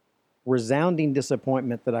resounding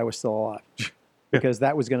disappointment that I was still alive. Because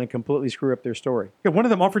that was going to completely screw up their story. Yeah, one of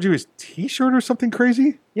them offered you his T-shirt or something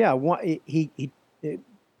crazy. Yeah,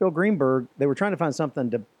 Bill Greenberg. They were trying to find something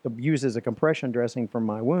to use as a compression dressing for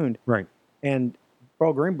my wound. Right. And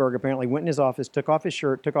Bill Greenberg apparently went in his office, took off his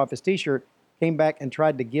shirt, took off his T-shirt, came back and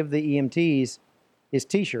tried to give the EMTs his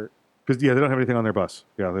T-shirt. Because they don't have anything on their bus.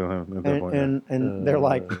 Yeah, they don't have at that point. And they're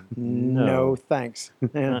like, no, thanks.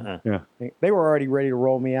 Yeah. They were already ready to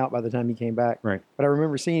roll me out by the time he came back. Right. But I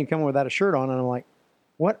remember seeing him come without a shirt on, and I'm like,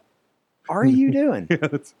 what are you doing?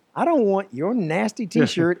 I don't want your nasty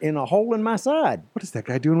T-shirt in a hole in my side. What is that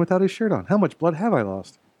guy doing without his shirt on? How much blood have I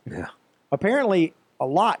lost? Yeah. Apparently a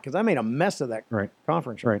lot, because I made a mess of that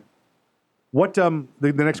conference room. Right. What the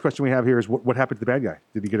next question we have here is what happened to the bad guy?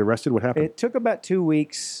 Did he get arrested? What happened? It took about 2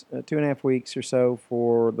 weeks, 2.5 weeks or so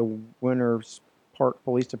for the Winters Park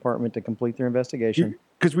Police Department to complete their investigation.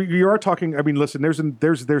 Because you are talking. I mean, listen.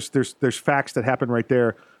 There's facts that happen right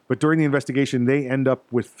there. But during the investigation, they end up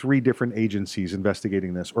with 3 different agencies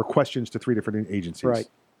investigating this, or questions to 3 different agencies. Right.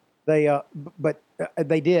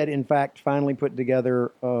 They did, in fact, finally put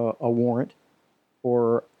together a warrant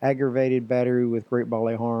for aggravated battery with great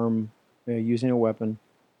bodily harm using a weapon,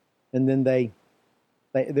 and then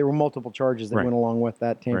there were multiple charges that went along with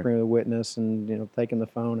that, tampering with a witness, and taking the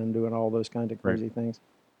phone and doing all those kinds of crazy things.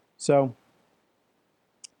 So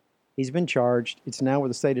he's been charged. It's now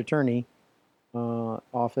with the state attorney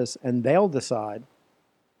office, and they'll decide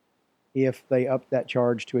if they up that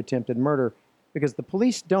charge to attempted murder, because the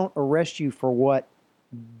police don't arrest you for what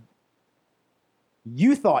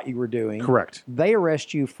you thought you were doing. Correct. They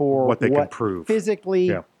arrest you for what they can prove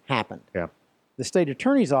physically happened. Yeah. The state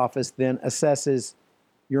attorney's office then assesses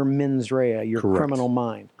your mens rea, your criminal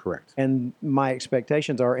mind. Correct. And my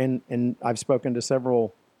expectations are, and I've spoken to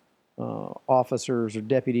several officers or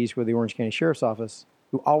deputies with the Orange County Sheriff's Office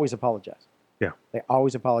who always apologize. Yeah. They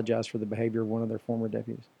always apologize for the behavior of one of their former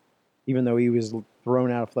deputies, even though he was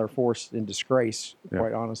thrown out of their force in disgrace,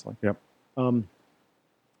 quite honestly. Yep.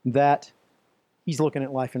 That he's looking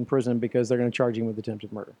at life in prison because they're going to charge him with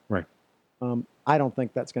attempted murder. Right. I don't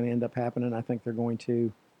think that's going to end up happening. I think they're going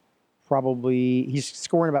to he's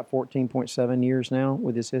scoring about 14.7 years now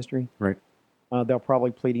with his history. Right. They'll probably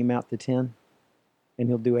plead him out to 10, and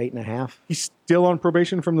he'll do 8.5. He's still on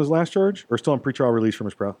probation from his last charge, or still on pretrial release from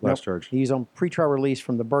his last charge? He's on pretrial release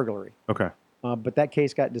from the burglary. Okay. But that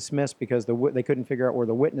case got dismissed because they couldn't figure out where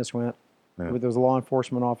the witness went. Yeah. There was a law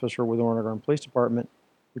enforcement officer with the Oregon Police Department,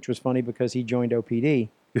 which was funny because he joined OPD,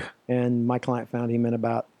 and my client found him in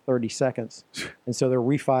about 30 seconds. And so they're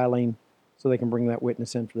refiling so they can bring that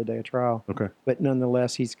witness in for the day of trial. Okay. But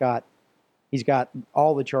nonetheless, he's got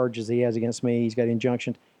all the charges he has against me. He's got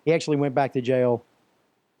injunctions. He actually went back to jail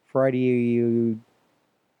Friday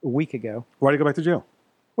a week ago. Why did he go back to jail?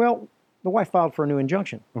 Well, the wife filed for a new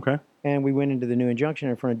injunction. Okay. And we went into the new injunction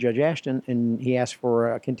in front of Judge Ashton, and he asked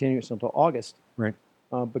for a continuance until August. Right.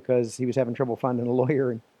 Because he was having trouble finding a lawyer.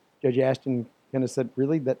 And Judge Ashton kind of said,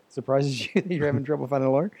 really? That surprises you that you're having trouble finding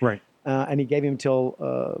a lawyer? Right. And he gave him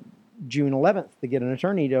till June 11th to get an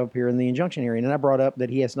attorney to appear in the injunction hearing. And I brought up that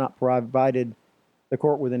he has not provided the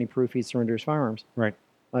court with any proof he surrendered his firearms. Right.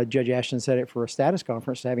 Judge Ashton set it for a status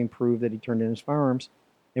conference to have him prove that he turned in his firearms.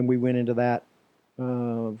 And we went into that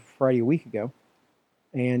Friday a week ago.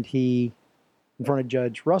 And he, in front of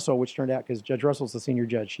Judge Russell, which turned out, because Judge Russell's the senior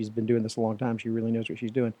judge. She's been doing this a long time. She really knows what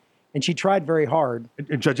she's doing. And she tried very hard.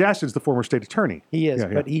 And Judge Ashton's the former state attorney. He is,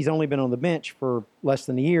 but he's only been on the bench for less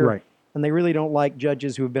than a year. Right. And they really don't like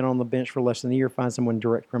judges who have been on the bench for less than a year find someone in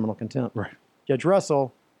direct criminal contempt. Right. Judge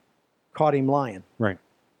Russell caught him lying. Right.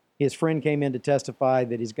 His friend came in to testify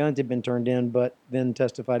that his guns had been turned in, but then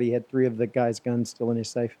testified he had 3 of the guy's guns still in his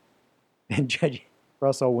safe. And Judge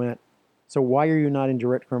Russell went, so why are you not in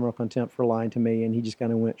direct criminal contempt for lying to me? And he just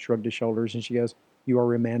kind of shrugged his shoulders, and she goes, you are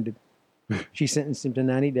remanded. She sentenced him to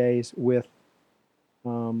 90 days with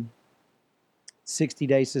 60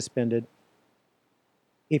 days suspended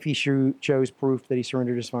if he chose proof that he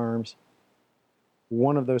surrendered his firearms.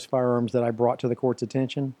 One of those firearms that I brought to the court's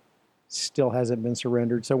attention still hasn't been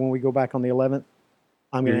surrendered. So when we go back on the 11th,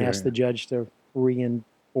 I'm going to ask the judge to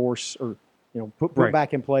reinforce or put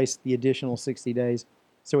back in place the additional 60 days.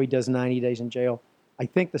 So he does 90 days in jail. I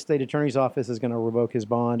think the state attorney's office is going to revoke his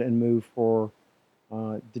bond and move for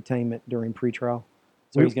detainment during pretrial.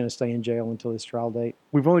 So We- he's going to stay in jail until his trial date.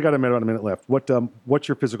 We've only got about a minute left. What's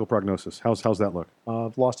your physical prognosis? How's that look?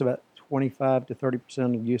 I've lost about 25 to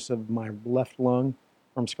 30% of use of my left lung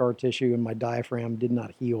from scar tissue, and my diaphragm did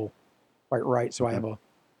not heal quite right. So I have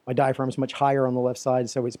my diaphragm is much higher on the left side,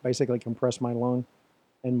 so it's basically compressed my lung,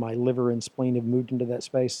 and my liver and spleen have moved into that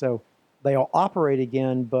space. So they'll operate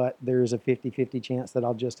again, but there's a 50-50 chance that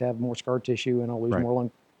I'll just have more scar tissue and I'll lose Right. more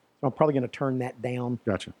lung. So I'm probably going to turn that down.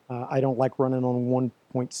 Gotcha. I don't like running on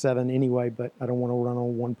 1.7 anyway, but I don't want to run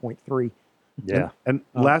on 1.3. And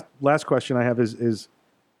last question I have is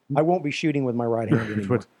I won't be shooting with my right hand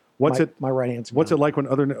anymore. My right hand's What's it like when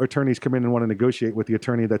other attorneys come in and want to negotiate with the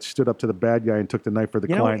attorney that stood up to the bad guy and took the knife for the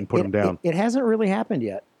You know, client and put him down? It hasn't really happened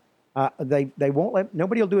yet. They won't let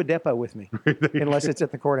nobody will do a depo with me unless it's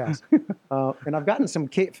at the courthouse. And I've gotten some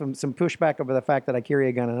pushback over the fact that I carry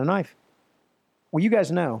a gun and a knife. Well, you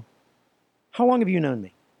guys know. How long have you known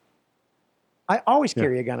me? I always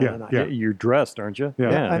carry a gun and a knife. Yeah. You're dressed, aren't you?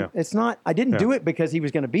 It's not. I didn't do it because he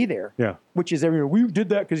was going to be there. Yeah. Which is everyone. We did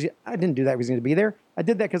that because I didn't do that because he was going to be there. I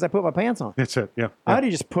did that because I put my pants on. That's it. Yeah. I ought to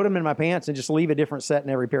just put them in my pants and just leave a different set in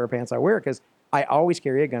every pair of pants I wear because I always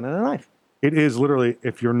carry a gun and a knife. It is literally,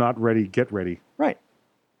 if you're not ready, get ready. Right.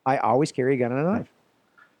 I always carry a gun and a knife.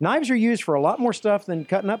 Knives are used for a lot more stuff than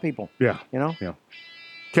cutting up people. Yeah. You know? Yeah.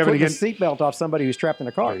 Kevin, Putting again. a seatbelt off somebody who's trapped in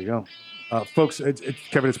a car. There you go. Folks,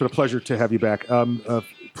 Kevin, it's been a pleasure to have you back.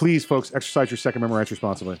 Please, folks, exercise your Second Amendment rights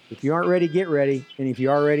responsibly. If you aren't ready, get ready. And if you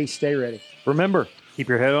are ready, stay ready. Remember, keep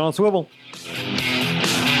your head on a swivel.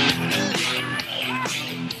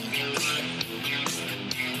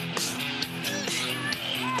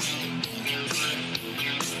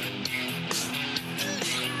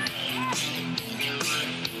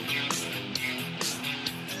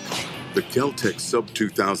 The Kel-Tec Sub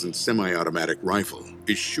 2000 semi-automatic rifle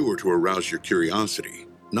is sure to arouse your curiosity,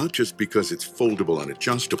 not just because it's foldable and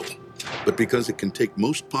adjustable, but because it can take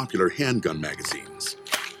most popular handgun magazines.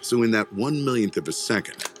 So in that 1/1,000,000th of a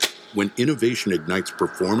second, when innovation ignites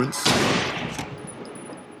performance,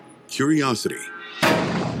 curiosity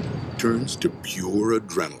turns to pure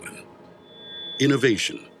adrenaline.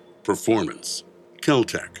 Innovation, performance,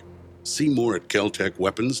 Kel-Tec. See more at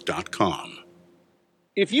keltecweapons.com.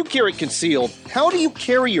 If you carry concealed, how do you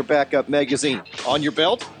carry your backup magazine? On your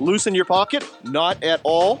belt? Loose in your pocket? Not at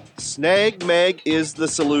all? Snag Mag is the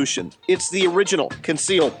solution. It's the original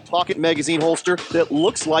concealed pocket magazine holster that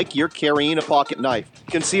looks like you're carrying a pocket knife.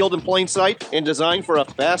 Concealed in plain sight and designed for a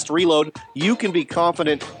fast reload, you can be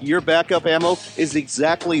confident your backup ammo is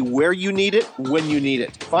exactly where you need it when you need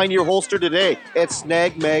it. Find your holster today at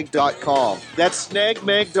snagmag.com. That's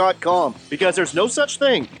snagmag.com because there's no such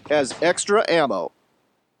thing as extra ammo.